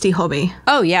angsty hobby.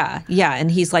 Oh, yeah. Yeah. And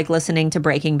he's like listening to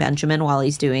Breaking Benjamin while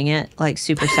he's doing it, like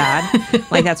super sad.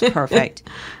 Like that's perfect.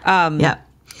 Yeah.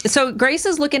 So Grace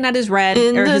is looking at his red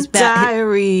in or the his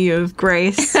diary of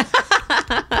Grace.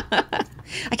 I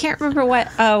can't remember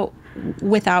what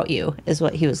Without You is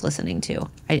what he was listening to.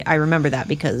 I remember that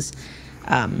because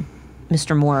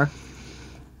Mr. Moore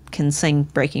can sing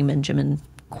Breaking Benjamin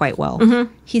quite well.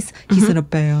 He's in a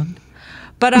band.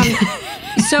 But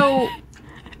so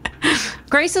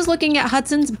Grace is looking at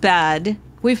Hudson's bed.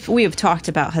 We have talked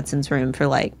about Hudson's room for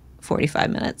like 45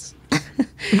 minutes.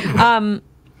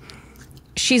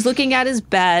 She's looking at his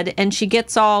bed and she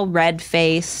gets all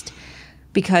red-faced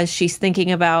because she's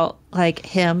thinking about like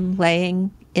him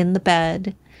laying in the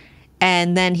bed.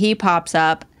 And then he pops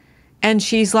up and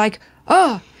she's like,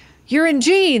 oh, you're in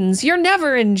jeans. You're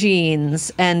never in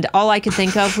jeans. And all I could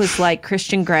think of was like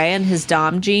Christian Grey and his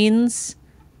Dom jeans.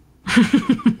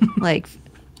 Like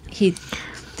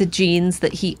the jeans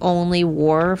that he only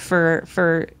wore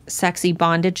for sexy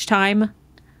bondage time.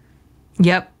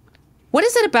 Yep. What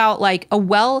is it about like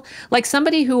like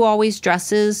somebody who always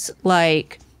dresses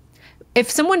like, if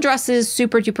someone dresses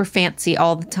super duper fancy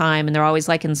all the time and they're always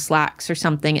like in slacks or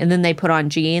something and then they put on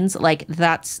jeans, like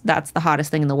that's the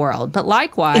hottest thing in the world. But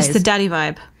likewise, it's the daddy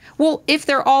vibe. Well, if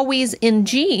they're always in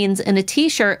jeans and a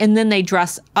t-shirt and then they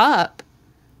dress up,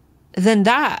 then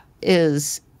that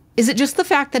is it just the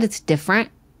fact that it's different?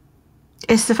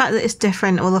 It's the fact that it's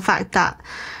different, or the fact that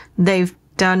they've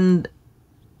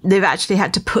actually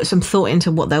had to put some thought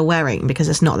into what they're wearing because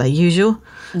it's not their usual.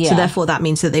 Yeah. So therefore that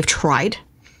means that they've tried.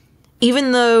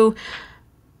 Even though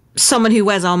someone who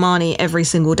wears Armani every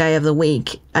single day of the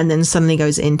week and then suddenly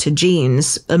goes into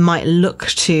jeans, it might look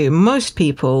to most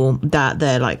people that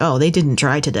they're like, oh, they didn't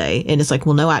try today. And it's like,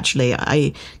 well, no, actually,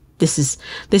 this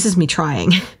is me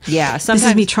trying. Yeah. This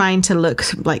is me trying to look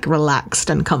like relaxed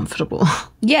and comfortable.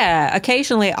 Yeah.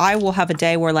 Occasionally I will have a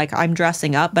day where like I'm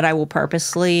dressing up, but I will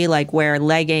purposely like wear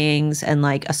leggings and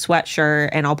like a sweatshirt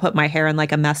and I'll put my hair in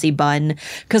like a messy bun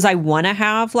because I want to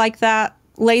have like that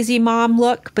lazy mom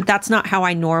look, but that's not how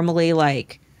I normally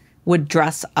like would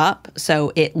dress up.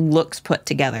 So it looks put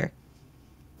together.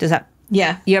 Does that?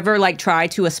 Yeah. You ever like try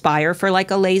to aspire for like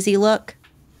a lazy look?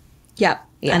 Yep.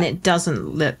 Yeah. And it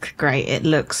doesn't look great. It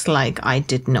looks like I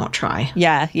did not try.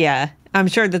 Yeah, yeah. I'm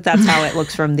sure that's how it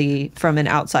looks from an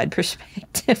outside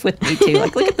perspective with me too.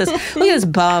 Like, look at this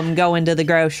bum going to the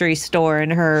grocery store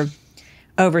in her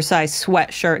oversized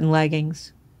sweatshirt and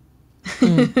leggings.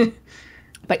 Mm.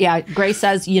 But yeah, Grace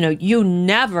says, you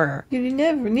never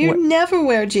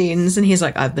wear jeans. And he's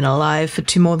like, I've been alive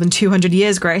for more than 200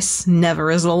 years, Grace. Never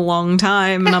is a long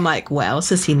time. And I'm like, well,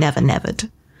 says he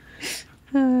nevered.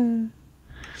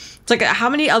 It's like, how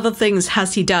many other things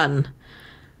has he done?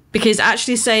 Because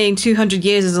actually saying 200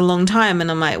 years is a long time.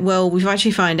 And I'm like, well, we've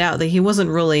actually found out that he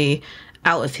wasn't really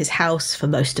out of his house for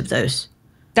most of those.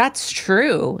 That's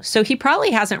true. So he probably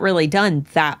hasn't really done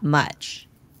that much.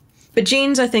 But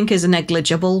jeans, I think, is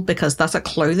negligible because that's a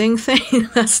clothing thing.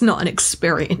 That's not an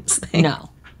experience thing. No.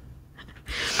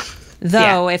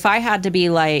 Though, if I had to be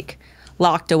like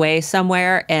locked away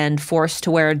somewhere and forced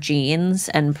to wear jeans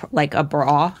and like a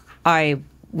bra, I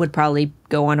would probably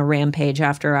go on a rampage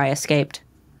after I escaped.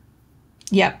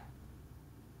 Yep.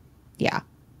 Yeah.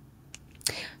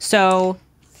 So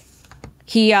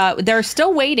they're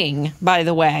still waiting, by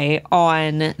the way,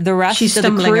 on the rest of the crew. She's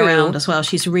stumbling around as well.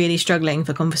 She's really struggling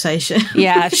for conversation.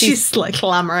 Yeah. She's like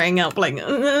clamoring up like...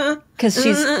 Because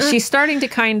she's starting to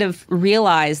kind of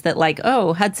realize that like,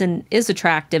 oh, Hudson is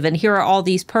attractive and here are all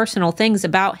these personal things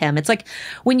about him. It's like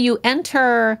when you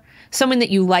enter... someone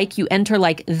that you enter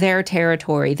like their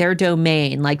territory, their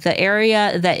domain, like the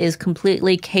area that is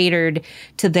completely catered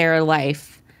to their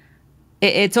life.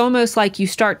 It's almost like you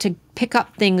start to pick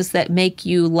up things that make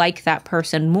you like that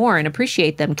person more and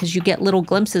appreciate them because you get little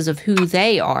glimpses of who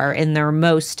they are in their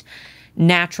most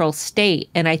natural state.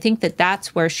 And I think that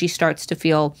that's where she starts to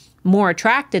feel more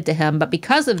attracted to him. But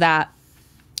because of that,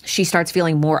 she starts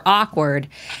feeling more awkward.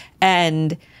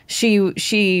 And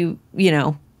he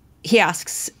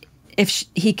asks if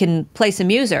he can play some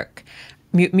music,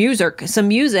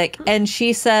 and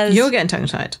she says, "You're getting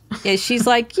tongue-tied." She's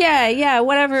like, "Yeah,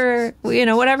 whatever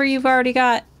you've already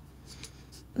got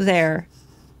there."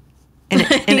 And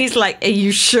he's like, "Are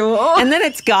you sure?" And then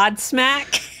it's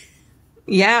Godsmack.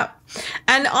 Yeah.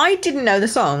 And I didn't know the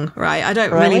song, right? I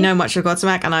don't really know much of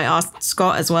Godsmack. And I asked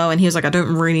Scott as well, and he was like, I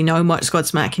don't really know much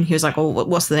Godsmack. And he was like, oh,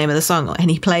 what's the name of the song? And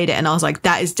he played it, and I was like,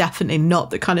 that is definitely not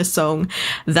the kind of song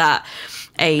that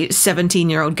a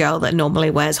 17-year-old girl that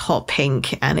normally wears hot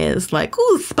pink and is like,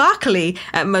 ooh, sparkly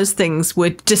at most things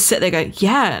would just sit there going,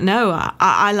 yeah, no,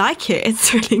 I like it.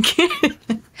 It's really good.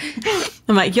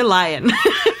 I'm like, you're lying.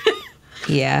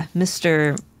 Yeah,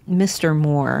 Mr.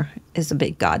 Moore is a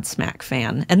big Godsmack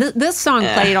fan. And this song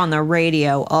played on the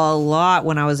radio a lot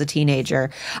when I was a teenager.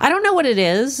 I don't know what it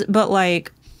is, but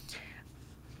like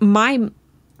I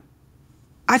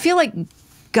feel like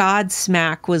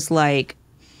Godsmack was like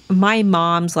my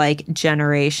mom's like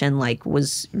generation like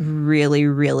was really,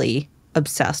 really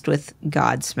obsessed with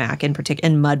Godsmack in particular,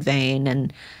 and Mudvayne.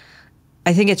 And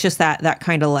I think it's just that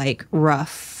kind of like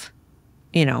rough,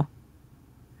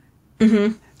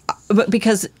 Mm-hmm. But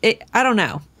because I don't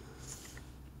know.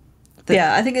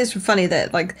 Yeah, I think it's funny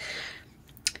that, like,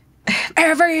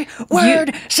 every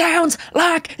word sounds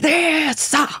like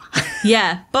this.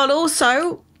 Yeah, but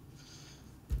also,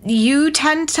 you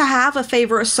tend to have a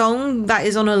favorite song that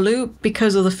is on a loop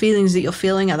because of the feelings that you're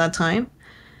feeling at that time.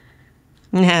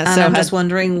 Yeah, And so I'm just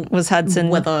wondering was Hudson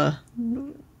whether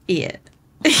yeah,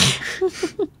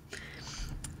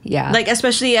 like,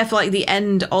 especially if, like, the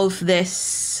end of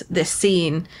this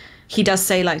scene, he does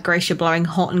say, like, Grace, you're blowing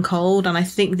hot and cold, and I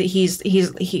think that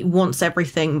he wants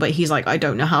everything, but he's like, I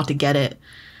don't know how to get it.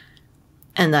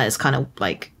 And that is kind of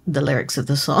like the lyrics of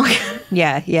the song.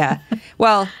 yeah.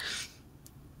 Well,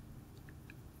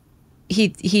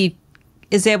 he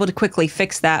is able to quickly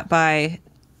fix that by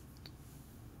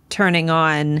turning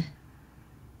on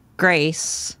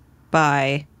Grace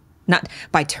not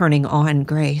by turning on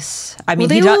Grace. I mean,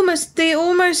 they almost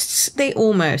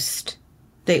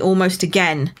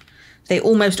again. They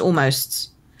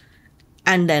almost.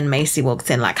 And then Macy walks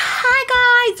in like,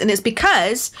 hi guys. And it's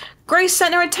because Grace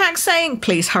sent her a text saying,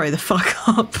 please hurry the fuck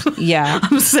up. Yeah.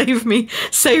 Save me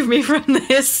from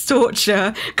this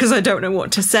torture because I don't know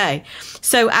what to say.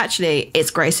 So actually,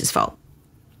 it's Grace's fault.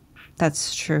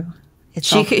 That's true.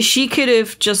 She could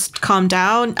have just calmed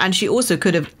down, and she also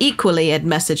could have equally had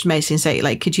messaged Macy and say,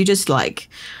 like, could you just, like,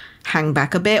 hang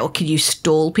back a bit, or could you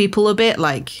stall people a bit,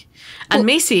 like, and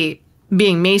Macy,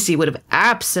 being Macy, would have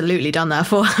absolutely done that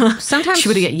for her. Sometimes she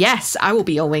would have said, yes, I will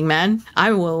be your wingman.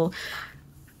 I will.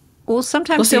 Well,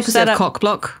 sometimes what's the opposite of cock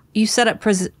block? You set up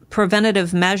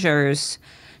preventative measures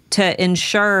to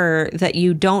ensure that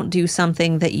you don't do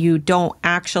something that you don't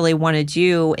actually want to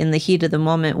do in the heat of the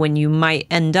moment when you might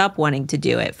end up wanting to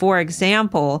do it. For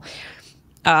example,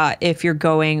 if you're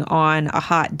going on a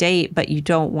hot date but you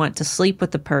don't want to sleep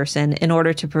with the person, in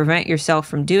order to prevent yourself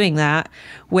from doing that,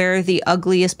 wear the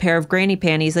ugliest pair of granny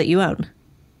panties that you own.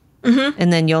 Mm-hmm.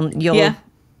 And then you'll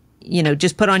you know,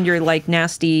 just put on your, like,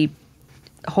 nasty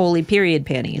holy period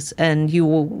panties, and you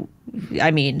will,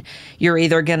 I mean, you're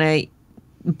either gonna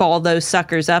ball those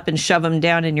suckers up and shove them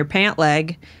down in your pant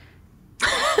leg,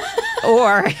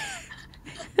 or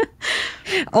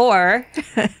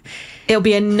it'll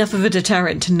be enough of a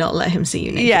deterrent to not let him see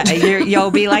you naked. Yeah,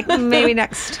 you'll be like, maybe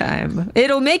next time.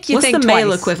 It'll make you think twice.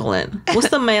 What's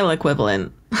the male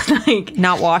equivalent? Like,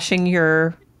 not washing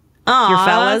your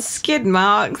fellas? Skid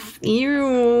marks.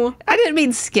 Ew. I didn't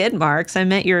mean skid marks. I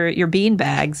meant your bean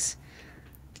bags.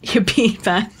 Your bean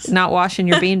bags. Not washing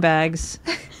your bean bags.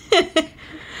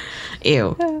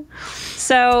 Ew.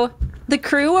 So the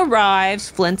crew arrives.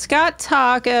 Flint's got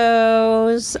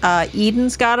tacos.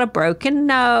 Eden's got a broken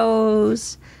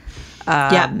nose.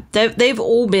 They've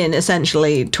all been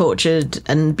essentially tortured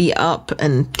and beat up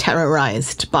and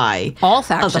terrorized by all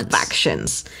factions. Other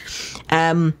factions.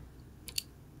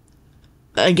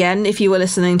 Again, if you were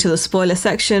listening to the spoiler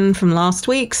section from last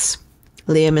week's,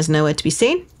 Liam is nowhere to be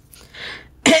seen.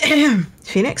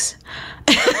 Phoenix.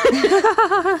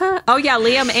 Oh yeah,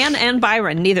 Liam and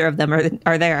Byron. Neither of them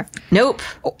are there. Nope.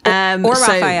 Or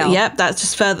Raphael. Yep, that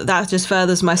just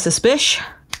furthers my suspicion.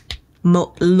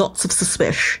 Lots of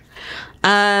suspicion.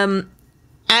 Like,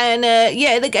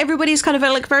 everybody's kind of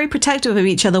like very protective of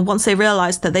each other once they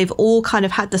realise that they've all kind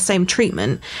of had the same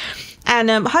treatment. And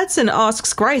Hudson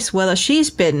asks Grace whether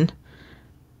she's been,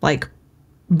 like,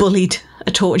 bullied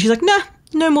at all. And she's like, nah,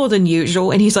 no more than usual.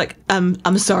 And he's like,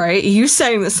 I'm sorry, are you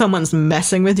saying that someone's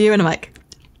messing with you? And I'm like,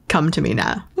 come to me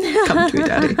now. Come to me,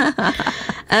 daddy.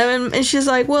 And she's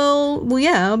like, well,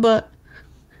 yeah, but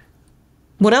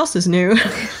what else is new?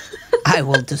 I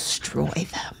will destroy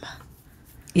them.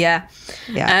 Yeah.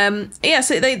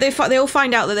 So they all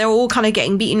find out that they're all kind of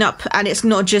getting beaten up, and it's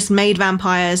not just made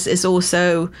vampires, it's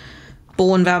also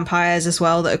born vampires as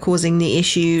well that are causing the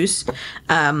issues.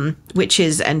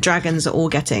 Witches and dragons are all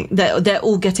getting they're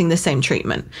all getting the same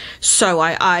treatment. So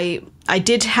I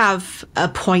did have a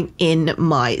point in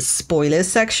my spoilers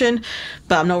section,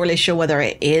 but I'm not really sure whether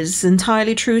it is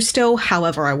entirely true still.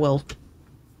 However, I will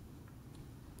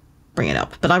bring it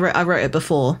up. But I wrote it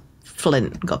before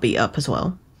Flint got beat up as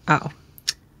well. Oh.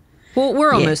 Well,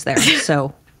 we're almost there,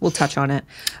 so we'll touch on it.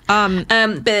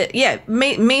 But yeah,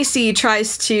 Macy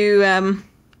tries to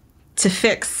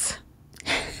fix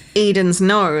Eden's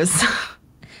nose.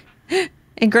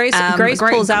 And Grace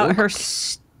pulls out her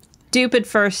stupid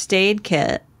first aid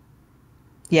kit.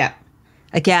 Yeah.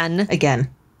 Again.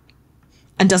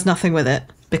 And does nothing with it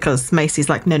because Macy's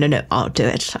like, no, I'll do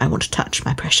it. I want to touch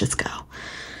my precious girl.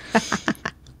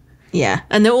 Yeah,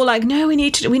 and they're all like, no, we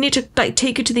need to like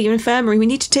take you to the infirmary. We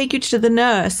need to take you to the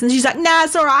nurse. And she's like, nah,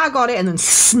 it's all right, I got it. And then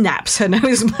snaps her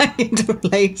nose back into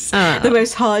place. The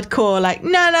most hardcore, like,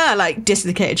 no, like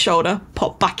dislocated shoulder,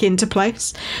 pop back into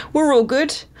place. We're all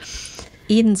good.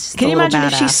 Eden's Can you imagine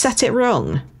if she badass. set it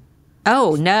wrong?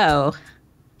 Oh, no.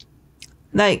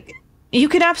 Like, you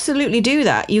could absolutely do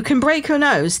that. You can break your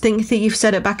nose, think that you've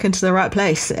set it back into the right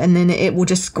place, and then it will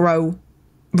just grow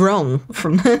wrong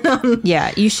from then on.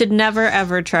 Yeah, you should never,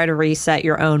 ever try to reset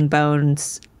your own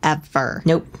bones, ever.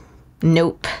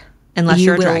 Nope. Unless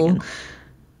you're a dragon.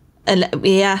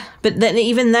 Yeah, but then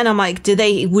even then I'm like,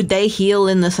 would they heal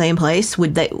in the same place?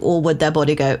 Would their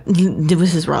body go,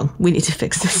 this is wrong, we need to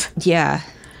fix this? Yeah.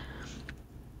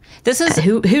 This is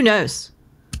who knows?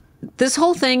 This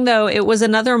whole thing, though, it was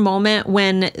another moment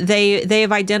when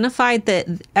they've identified that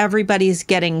everybody's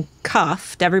getting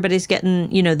cuffed. Everybody's getting,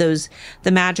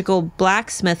 the magical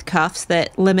blacksmith cuffs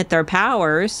that limit their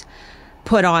powers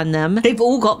put on them. They've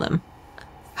all got them.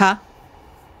 Huh?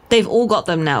 They've all got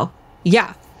them now.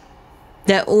 Yeah.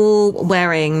 They're all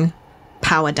wearing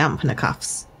power dampener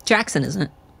cuffs. Jackson isn't.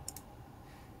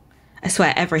 I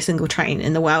swear every single train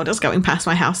in the world is going past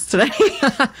my house today.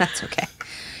 That's okay.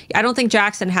 I don't think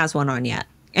Jackson has one on yet.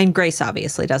 And Grace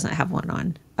obviously doesn't have one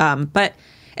on. But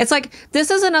it's like,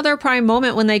 this is another prime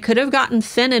moment when they could have gotten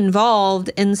Finn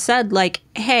involved and said, like,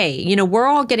 hey, we're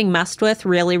all getting messed with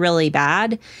really, really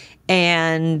bad.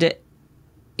 And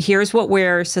here's what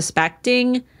we're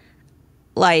suspecting.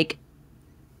 Like,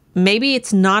 maybe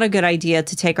it's not a good idea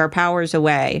to take our powers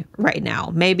away right now.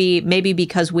 Maybe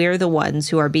because we're the ones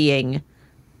who are being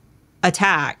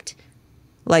attacked.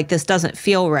 Like, this doesn't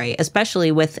feel right,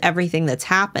 especially with everything that's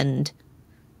happened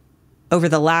over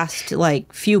the last,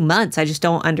 few months. I just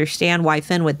don't understand why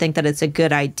Finn would think that it's a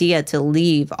good idea to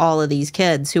leave all of these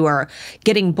kids who are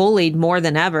getting bullied more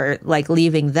than ever,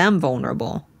 leaving them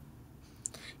vulnerable.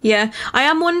 Yeah, I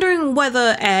am wondering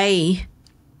whether,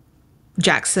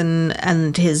 Jackson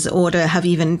and his order have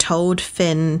even told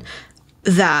Finn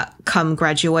that come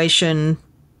graduation,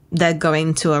 they're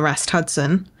going to arrest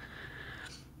Hudson.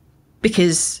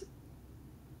 Because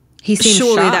he seems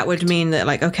surely shocked. That would mean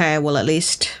that, okay, well, at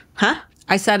least, huh?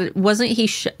 I said, isn't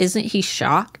he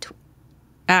shocked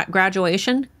at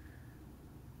graduation?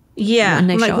 Yeah, I'm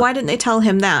like, why didn't they tell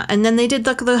him that? And then they did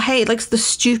the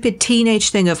stupid teenage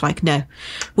thing of no,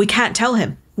 we can't tell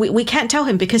him. We can't tell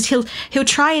him because he'll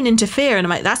try and interfere. And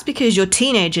I'm like, that's because you're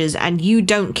teenagers and you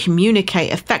don't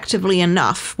communicate effectively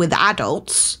enough with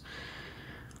adults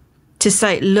to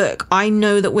say, look, I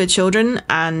know that we're children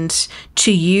and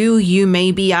to you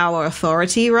may be our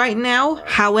authority right now.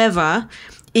 However,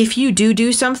 if you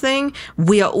do something,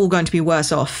 we are all going to be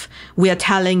worse off. We are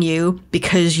telling you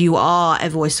because you are a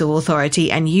voice of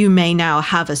authority and you may now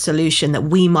have a solution that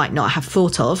we might not have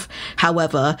thought of.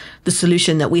 However, the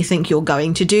solution that we think you're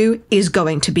going to do is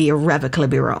going to be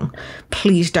irrevocably wrong.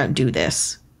 Please don't do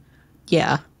this.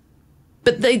 Yeah.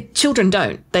 But children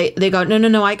don't. They go,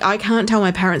 no, I can't tell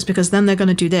my parents because then they're going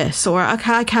to do this. Or I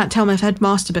can't tell my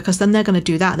headmaster because then they're going to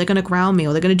do that. They're going to ground me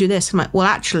or they're going to do this. I'm like, well,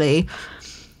 actually,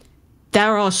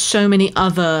 there are so many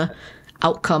other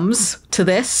outcomes to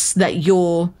this that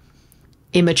your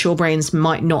immature brains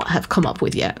might not have come up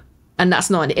with yet. And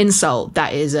that's not an insult.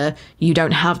 That is you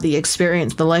don't have the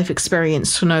experience, the life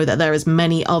experience to know that there is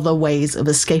many other ways of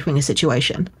escaping a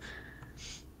situation.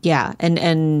 Yeah.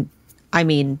 And I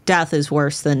mean, death is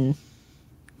worse than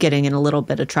getting in a little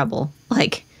bit of trouble.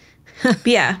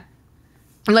 Yeah.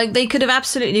 They could have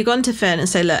absolutely gone to Finn and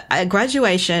say, look, at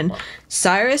graduation,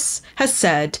 Cyrus has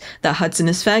said that Hudson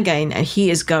is fair game and he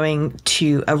is going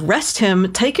to arrest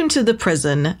him, take him to the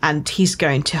prison, and he's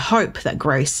going to hope that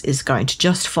Grace is going to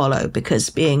just follow because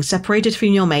being separated from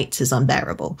your mates is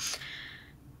unbearable.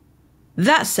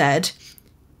 That said,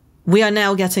 we are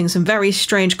now getting some very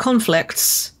strange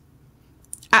conflicts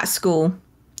at school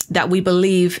that we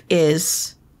believe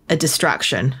is a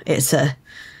distraction. It's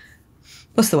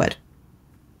what's the word?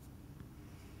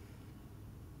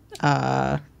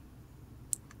 A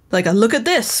look at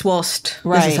this whilst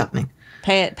this is happening.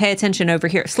 Pay attention over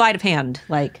here. Sleight of hand.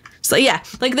 So yeah,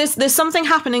 there's something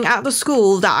happening at the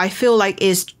school that I feel like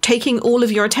is taking all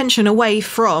of your attention away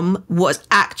from what's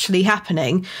actually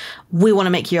happening. We want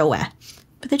to make you aware.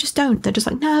 But they just don't. They're just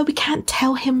like, no, we can't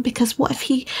tell him because what if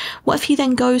he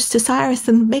then goes to Cyrus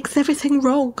and makes everything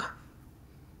wrong?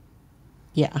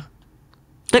 Yeah.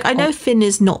 I know Finn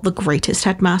is not the greatest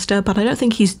headmaster, but I don't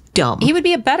think he's dumb. He would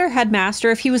be a better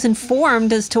headmaster if he was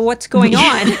informed as to what's going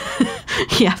on.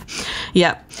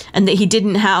 Yeah. And that he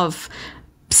didn't have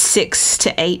 6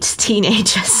 to 8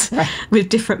 teenagers with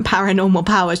different paranormal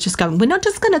powers just going, we're not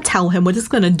just going to tell him, we're just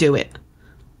going to do it.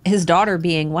 His daughter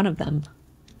being one of them.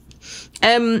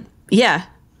 Yeah.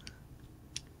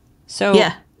 So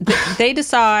yeah. They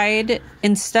decide,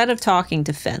 instead of talking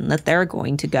to Finn, that they're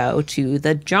going to go to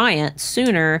the giant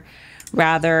sooner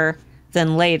rather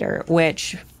than later,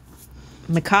 which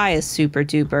Mackay is super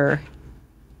duper.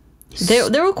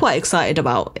 They're all quite excited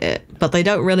about it, but they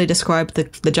don't really describe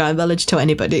the giant village to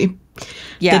anybody.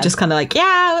 Yeah, they're just kind of like,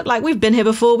 yeah, like we've been here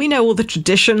before. We know all the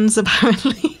traditions.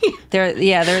 Apparently,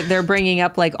 they're bringing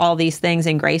up like all these things,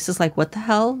 and Grace is like, "What the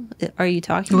hell are you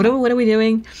talking about? What are we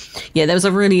doing?" Yeah, there was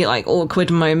a really like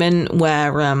awkward moment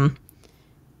where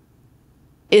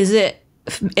is it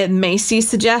Macy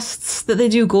suggests that they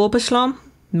do Gorbishlam?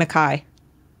 Mackay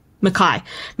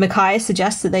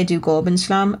suggests that they do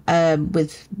Gorbishlam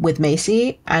with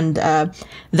Macy, and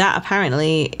that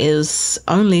apparently is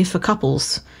only for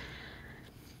couples.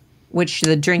 Which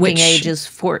the drinking age is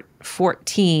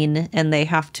 14, and they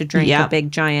have to drink a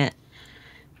big giant.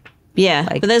 Yeah,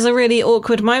 but there's a really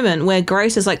awkward moment where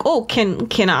Grace is like, "Oh,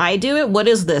 can I do it? What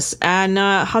is this?" And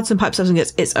Hudson pipes up and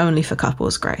goes, "It's only for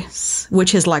couples, Grace,"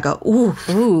 which is like a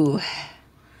ooh.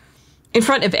 In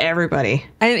front of everybody.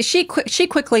 And she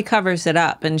quickly covers it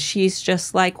up, and she's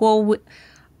just like, well,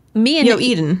 me and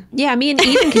Eden. Yeah, me and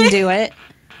Eden can do it.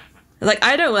 Like,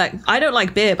 I don't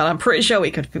like beer, but I'm pretty sure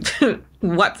we could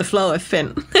wipe the floor with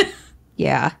Finn.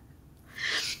 Yeah.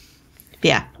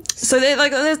 Yeah. So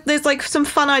there's like some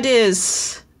fun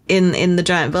ideas in the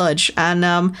giant village,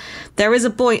 and there is a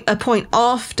point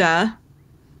after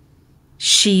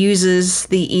she uses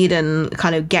the Eden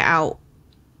kind of get out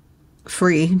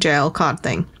free jail card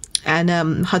thing, and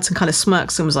Hudson kind of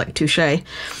smirks and was like, touche, and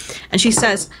she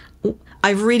says,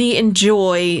 I really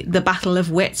enjoy the battle of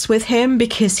wits with him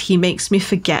because he makes me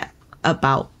forget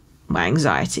about my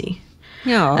anxiety.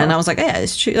 Yeah. And I was like, yeah,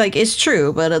 it's true. Like, it's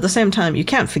true, but at the same time, you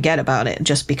can't forget about it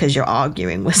just because you're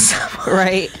arguing with someone.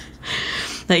 Right.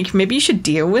 Like, maybe you should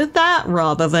deal with that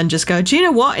rather than just go, do you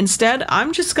know what? Instead,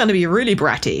 I'm just going to be really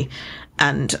bratty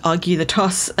and argue the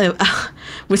toss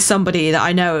with somebody that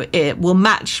I know it will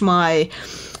match my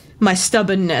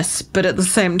stubbornness, but at the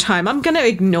same time, I'm going to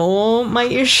ignore my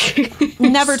issues.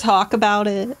 Never talk about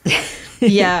it.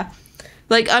 Yeah.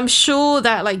 Like, I'm sure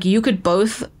that, like, you could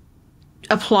both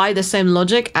apply the same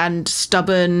logic and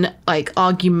stubborn, like,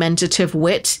 argumentative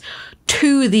wit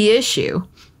to the issue.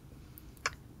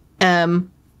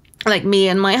 Like me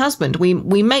and my husband,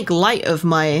 we make light of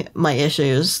my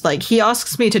issues. Like, he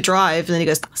asks me to drive, and then he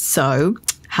goes, so,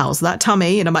 how's that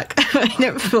tummy? And I'm like, I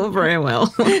don't feel very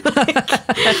well.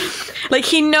 like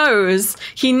he knows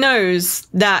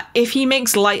that if he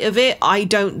makes light of it, I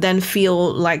don't then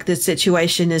feel like the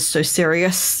situation is so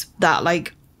serious that,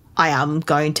 like, I am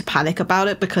going to panic about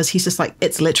it, because he's just like,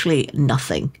 it's literally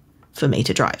nothing for me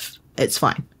to drive. It's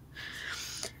fine.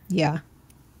 Yeah.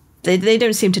 They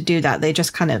don't seem to do that. They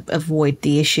just kind of avoid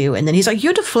the issue. And then he's like,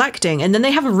 you're deflecting. And then they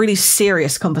have a really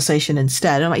serious conversation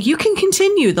instead. I'm like, you can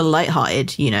continue the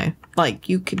lighthearted, you know, like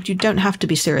you don't have to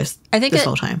be serious this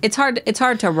whole time. It's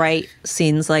hard to write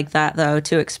scenes like that, though,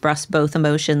 to express both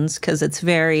emotions, because it's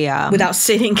very... without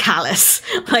sitting callous.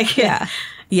 Like, yeah,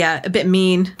 a bit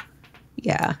mean.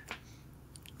 Yeah.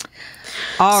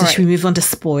 All right. Should we move on to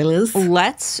spoilers?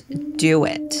 Let's do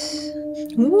it.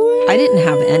 I didn't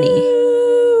have any.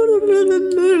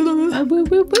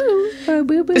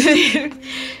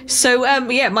 So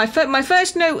my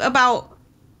first note about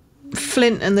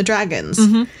Flint and the dragons,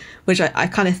 which I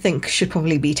kind of think should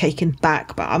probably be taken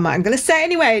back, but I'm going to say it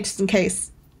anyway, just in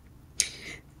case.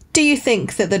 Do you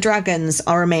think that the dragons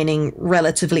are remaining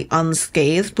relatively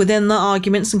unscathed within the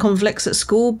arguments and conflicts at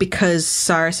school because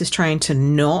Cyrus is trying to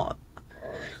not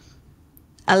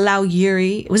allow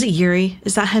Yuri, was it Yuri?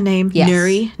 Is that her name? Yes.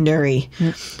 Nuri.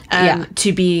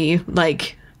 To be,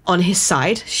 like, on his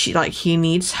side. He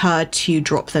needs her to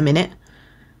drop them in it.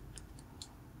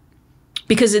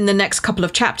 Because in the next couple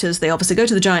of chapters, they obviously go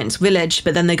to the Giant's village,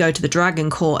 but then they go to the Dragon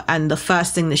Court, and the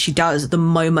first thing that she does the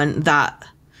moment that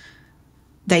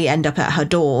they end up at her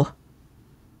door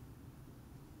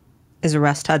is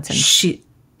arrest Hudson.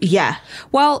 Yeah.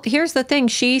 Well, here's the thing.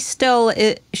 She still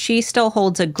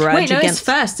holds a grudge against... it's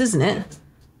first, isn't it?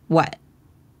 What?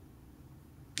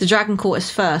 The Dragon Court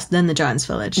is first, then the Giant's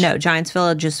Village. No, Giant's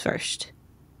Village is first.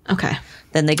 Okay.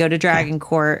 Then they go to Dragon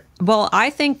Court. Well,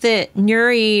 I think that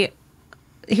Nuri...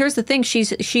 Here's the thing.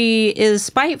 She is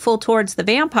spiteful towards the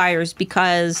vampires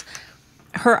because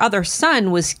her other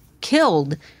son was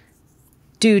killed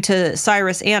due to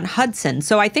Cyrus and Hudson.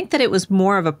 So I think that it was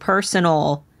more of a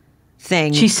personal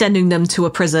thing. She's sending them to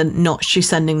a prison, not she's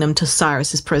sending them to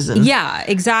Cyrus's prison. Yeah,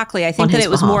 exactly. I think that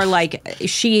it was more like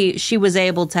she was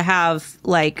able to have,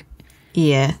 like,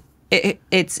 yeah,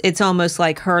 it's almost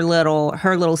like her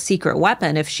little secret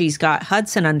weapon if she's got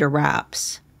Hudson under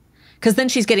wraps. Because then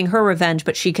she's getting her revenge,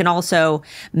 but she can also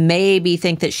maybe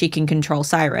think that she can control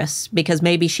Cyrus, because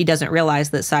maybe she doesn't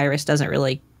realize that Cyrus doesn't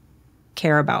really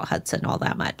care about Hudson all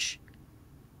that much.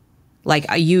 Like,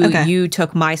 you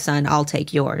took my son, I'll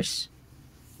take yours.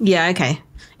 Yeah, okay.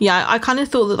 Yeah, I kind of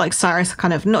thought that, like, Cyrus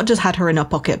kind of not just had her in her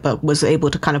pocket, but was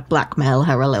able to kind of blackmail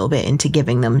her a little bit into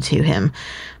giving them to him.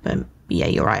 But yeah,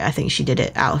 you're right. I think she did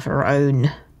it out of her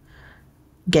own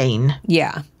gain.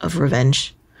 Yeah. Of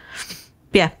revenge.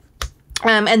 Yeah.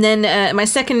 And then my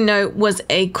second note was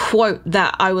a quote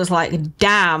that I was like,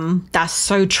 damn, that's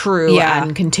so true. Yeah.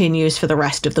 And continues for the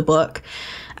rest of the book.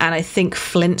 And I think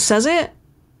Flint says it.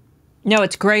 No,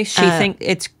 it's Grace.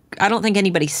 I don't think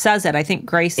anybody says it. I think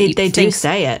Grace... They do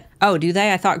say it. Oh, do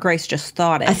they? I thought Grace just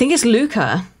thought it. I think it's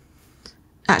Luca.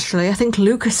 Actually, I think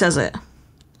Luca says it.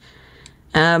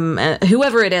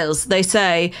 Whoever it is, they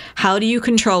say, how do you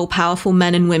control powerful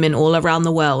men and women all around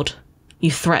the world? You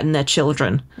threaten their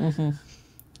children. Mm-hmm.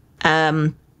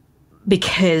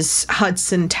 Because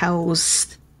Hudson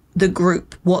tells the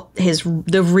group what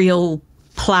the real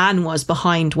plan was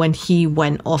behind when he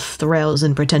went off the rails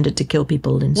and pretended to kill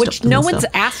people and which no one's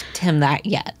asked him that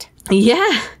yet.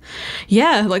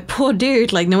 Yeah, like, poor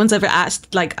dude. Like, no one's ever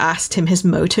asked him his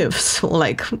motives, or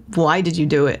like, why did you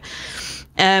do it?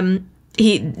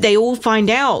 They all find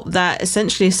out that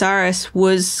essentially Cyrus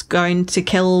was going to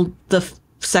kill the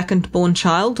second born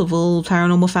child of all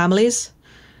paranormal families.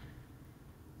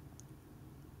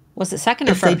 Was it second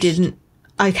or first? If they didn't,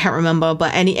 I can't remember,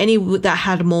 but any that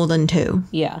had more than two.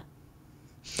 Yeah.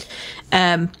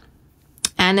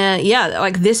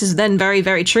 Like, this is then very,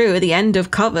 very true. At the end of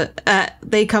Covet,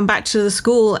 they come back to the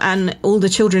school and all the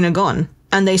children are gone,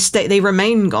 and they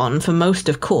remain gone for most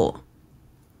of court.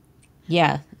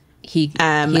 Yeah. He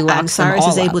and locks Cyrus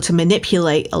is able up. to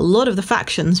manipulate a lot of the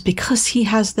factions because he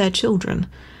has their children.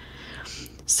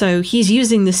 So he's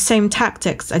using the same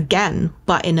tactics again,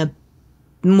 but in a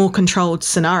more controlled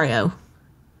scenario.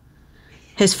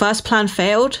 His first plan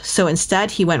failed, so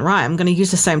instead he went, right, I'm going to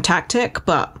use the same tactic,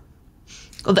 but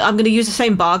I'm going to use the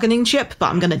same bargaining chip, but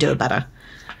I'm going to do it better.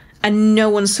 And no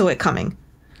one saw it coming.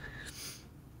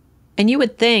 And you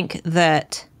would think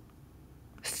that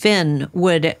Finn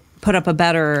would put up a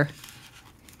better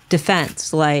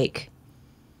defense. Like,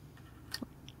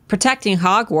 protecting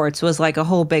Hogwarts was like a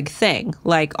whole big thing.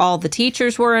 Like, all the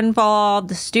teachers were involved,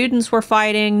 the students were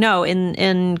fighting. No,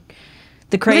 in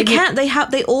the Crave... They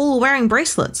can't. They all wearing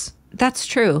bracelets. That's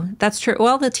true. That's true.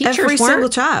 Well, the teachers Every weren't. single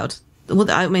child.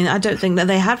 Well, I mean, I don't think that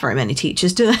they had very many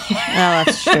teachers, do they? Oh,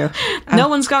 that's true. No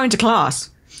one's going to class.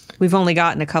 We've only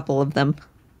gotten a couple of them.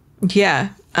 Yeah.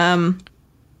 Yeah,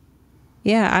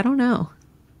 I don't know.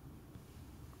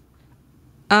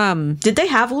 Did they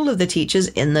have all of the teachers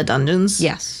in the dungeons?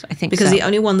 Yes, I think because so. the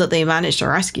only one that they managed to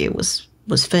rescue was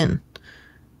Finn.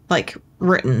 Like,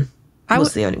 written.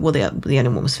 The only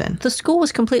one was Finn. The school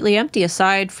was completely empty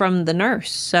aside from the nurse,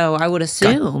 so I would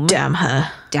assume... God damn her.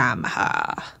 Damn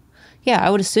her. Yeah, I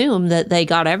would assume that they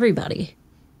got everybody.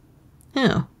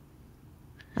 Yeah.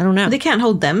 I don't know. They can't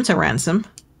hold them to ransom.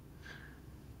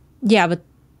 Yeah, but...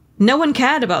 No one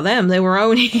cared about them. They were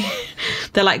only...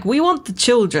 They're like, we want the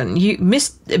children. You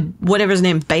missed... Whatever his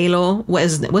name, Baylor.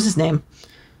 What's his name?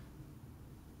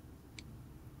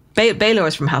 Baylor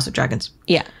is from House of Dragons.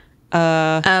 Yeah.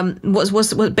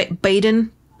 What's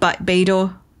Baden?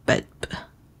 Bador? But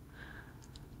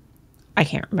I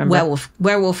can't remember.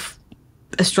 Werewolf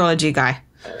astrology guy.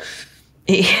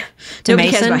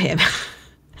 Nobody cares about him.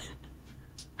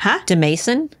 Huh?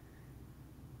 DeMason?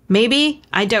 Maybe?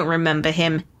 I don't remember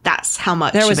him. That's how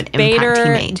much There was of an impact he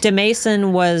made.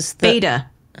 DeMason was the...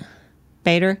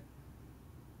 Bader?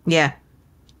 Yeah.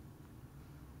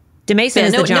 DeMason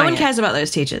is the giant. No one cares about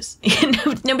those teachers.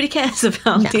 Nobody cares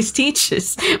about these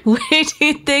teachers. Where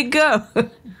did they go?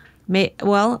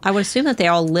 Well, I would assume that they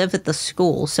all live at the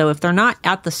school. So if they're not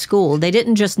at the school, they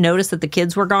didn't just notice that the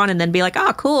kids were gone and then be like,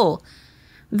 oh, cool.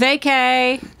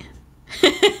 Vacay.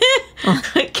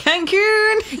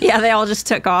 Cancun. Yeah, they all just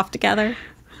took off together.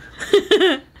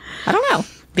 I don't know.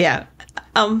 Yeah.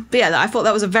 But yeah, I thought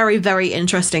that was a very, very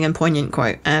interesting and poignant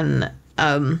quote. And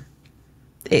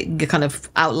it kind of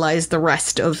outlines the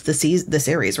rest of the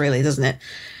series, really, doesn't it?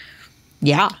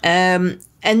 Yeah.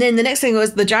 And then the next thing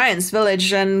was the Giants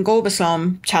Village and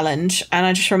Gorbislam challenge, and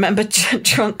I just remember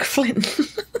drunk Flint.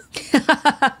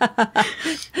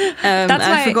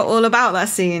 I forgot all about that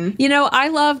scene. You know, I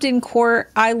loved in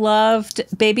court. I loved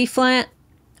Baby Flint.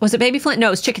 Was it Baby Flint? No,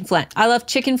 it was Chicken Flint. I love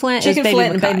Chicken Flint. Chicken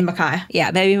Flint and Baby Mackay.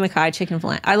 Yeah, Baby Mackay, Chicken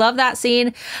Flint. I love that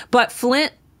scene. But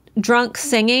Flint drunk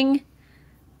singing,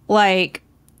 like,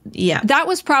 yeah, that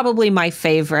was probably my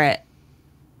favorite.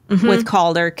 Mm-hmm. With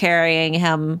Calder carrying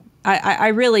him. I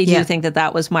really do think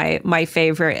that was my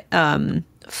favorite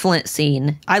Flint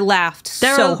scene. I laughed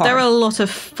so hard. There are a lot of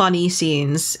funny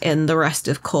scenes in the rest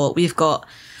of court. We've got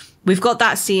we've got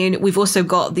that scene. We've also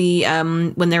got the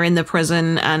when they're in the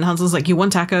prison and Hudson's like, you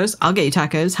want tacos? I'll get you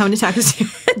tacos. How many tacos do you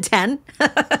 10.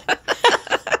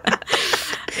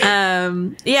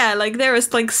 Yeah, like there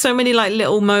is like so many like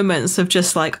little moments of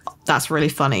just like, that's really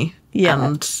funny. Yeah.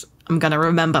 And I'm going to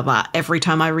remember that every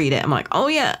time I read it. I'm like, oh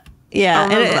yeah. Yeah.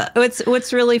 And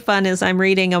what's really fun is I'm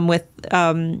reading them with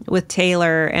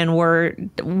Taylor, and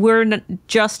we're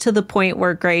just to the point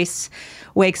where Grace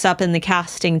wakes up in the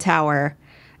casting tower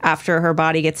after her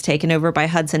body gets taken over by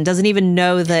Hudson, doesn't even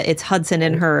know that it's Hudson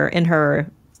in her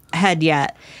head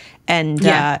yet. And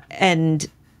and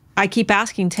I keep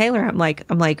asking Taylor, I'm like,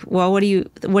 well, what do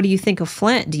you think of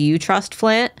Flint? Do you trust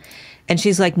Flint? And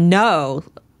she's like, no,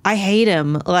 I hate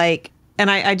him. Like, and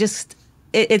I just,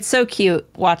 it's so cute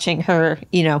watching her,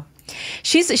 you know,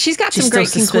 she's got some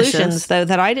great conclusions though,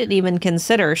 that I didn't even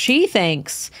consider. She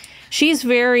thinks she's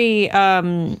very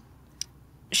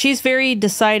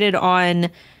decided on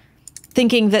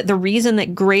thinking that the reason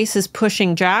that Grace is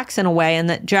pushing Jackson away, and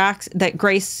that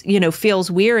Grace, you know,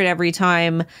 feels weird every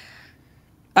time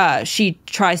she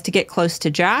tries to get close to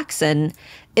Jackson,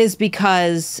 is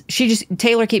because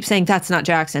Taylor keeps saying, that's not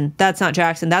Jackson. That's not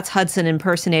Jackson. That's Hudson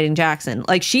impersonating Jackson.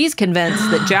 Like, she's convinced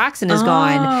that Jackson is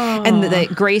gone and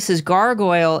that Grace's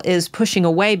gargoyle is pushing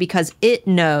away because it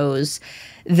knows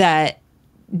that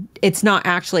it's not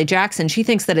actually Jackson. She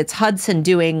thinks that it's Hudson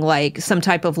doing like some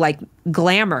type of like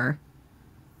glamour,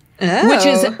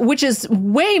 which is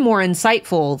way more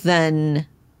insightful than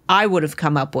I would have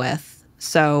come up with.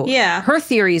 So yeah, her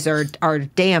theories are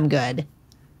damn good.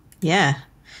 Yeah.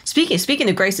 Speaking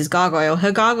of Grace's gargoyle,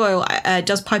 her gargoyle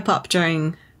does pipe up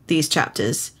during these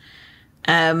chapters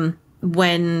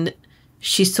when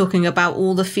she's talking about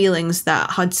all the feelings that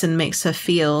Hudson makes her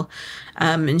feel.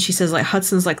 And she says, like,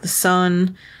 Hudson's like the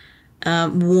sun,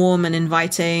 warm and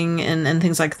inviting and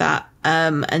things like that.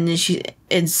 And then she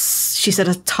said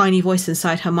a tiny voice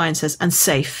inside her mind says, and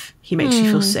safe. He makes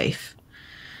you feel safe.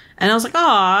 And I was like,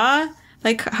 ah,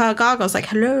 like her gargoyle's like,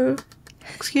 hello,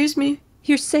 excuse me.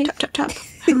 You're safe. Tap, tap, tap.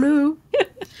 Hello.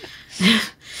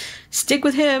 Stick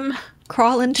with him.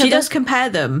 Crawl into She does compare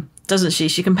them, doesn't she?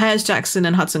 She compares Jackson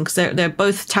and Hudson because they're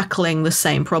both tackling the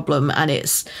same problem, and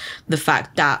it's the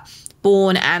fact that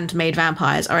born and made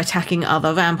vampires are attacking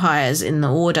other vampires in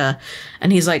the order.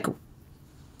 And he's like,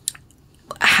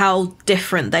 how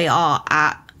different they are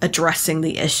at addressing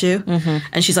the issue. Mm-hmm.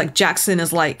 And she's like, Jackson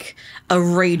is like a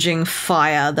raging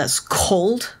fire that's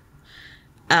cold.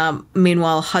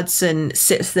 Meanwhile, Hudson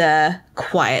sits there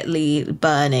quietly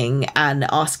burning and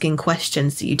asking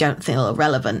questions that you don't feel are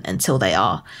relevant until they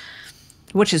are.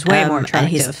 Which is way more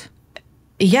attractive.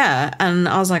 Yeah. And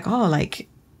I was like, oh, like,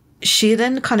 she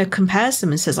then kind of compares them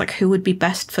and says, like, who would be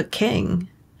best for king?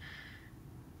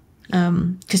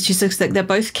 Because she says that they're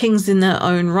both kings in their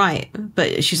own right.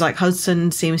 But she's like,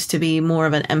 Hudson seems to be more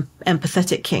of an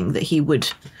empathetic king, that he would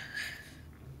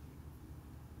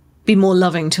be more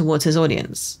loving towards his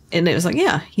audience. And it was like,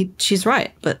 yeah, she's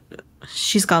right, but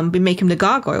she's going to make him the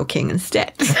gargoyle king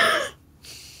instead.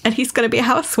 And he's going to be a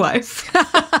housewife.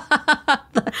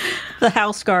 the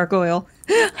house gargoyle.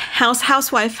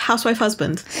 Housewife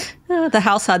husband. The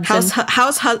house Hudson.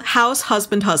 House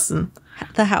husband Hudson.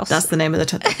 The house. That's the name of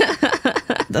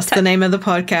the that's the name of the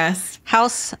podcast.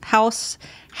 House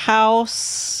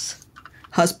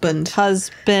husband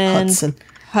Hudson.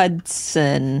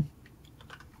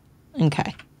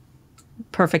 Okay.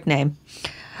 Perfect name.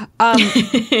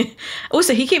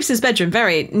 Also, he keeps his bedroom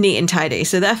very neat and tidy,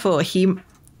 so therefore he'd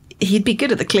be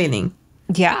good at the cleaning.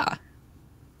 Yeah.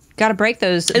 Got to break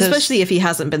those. Especially if he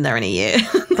hasn't been there in a year.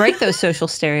 Break those social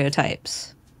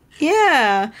stereotypes.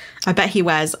 Yeah. I bet he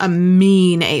wears a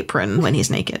mean apron when he's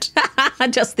naked.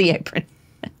 Just the apron.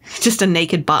 Just a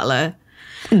naked butler.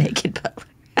 Naked butler.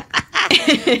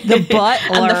 The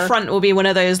butler. And the front will be one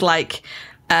of those, like,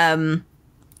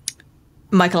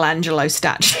 Michelangelo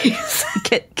statues.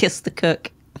 Kiss the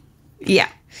cook. Yeah.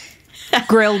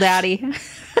 Grill daddy.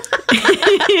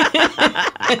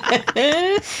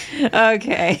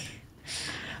 Okay.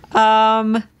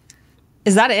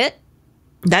 Is that it?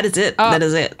 That is it. That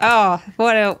is it. Oh,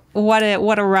 what a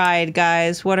ride,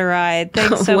 guys. What a ride.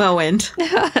 Thanks so Whirlwind.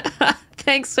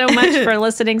 Thanks so much for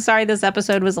listening. Sorry this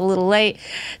episode was a little late.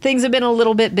 Things have been a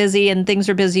little bit busy, and things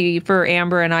are busy for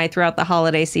Amber and I throughout the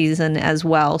holiday season as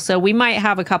well. So we might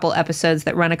have a couple episodes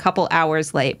that run a couple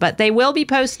hours late, but they will be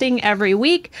posting every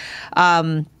week.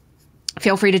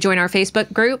 Feel free to join our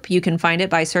Facebook group. You can find it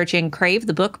by searching Crave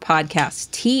the Book Podcast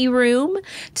Tea Room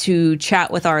to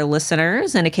chat with our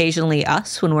listeners and occasionally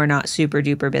us when we're not super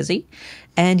duper busy.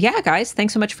 And yeah, guys,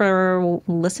 thanks so much for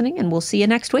listening, and we'll see you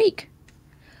next week.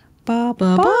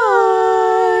 Bye-bye.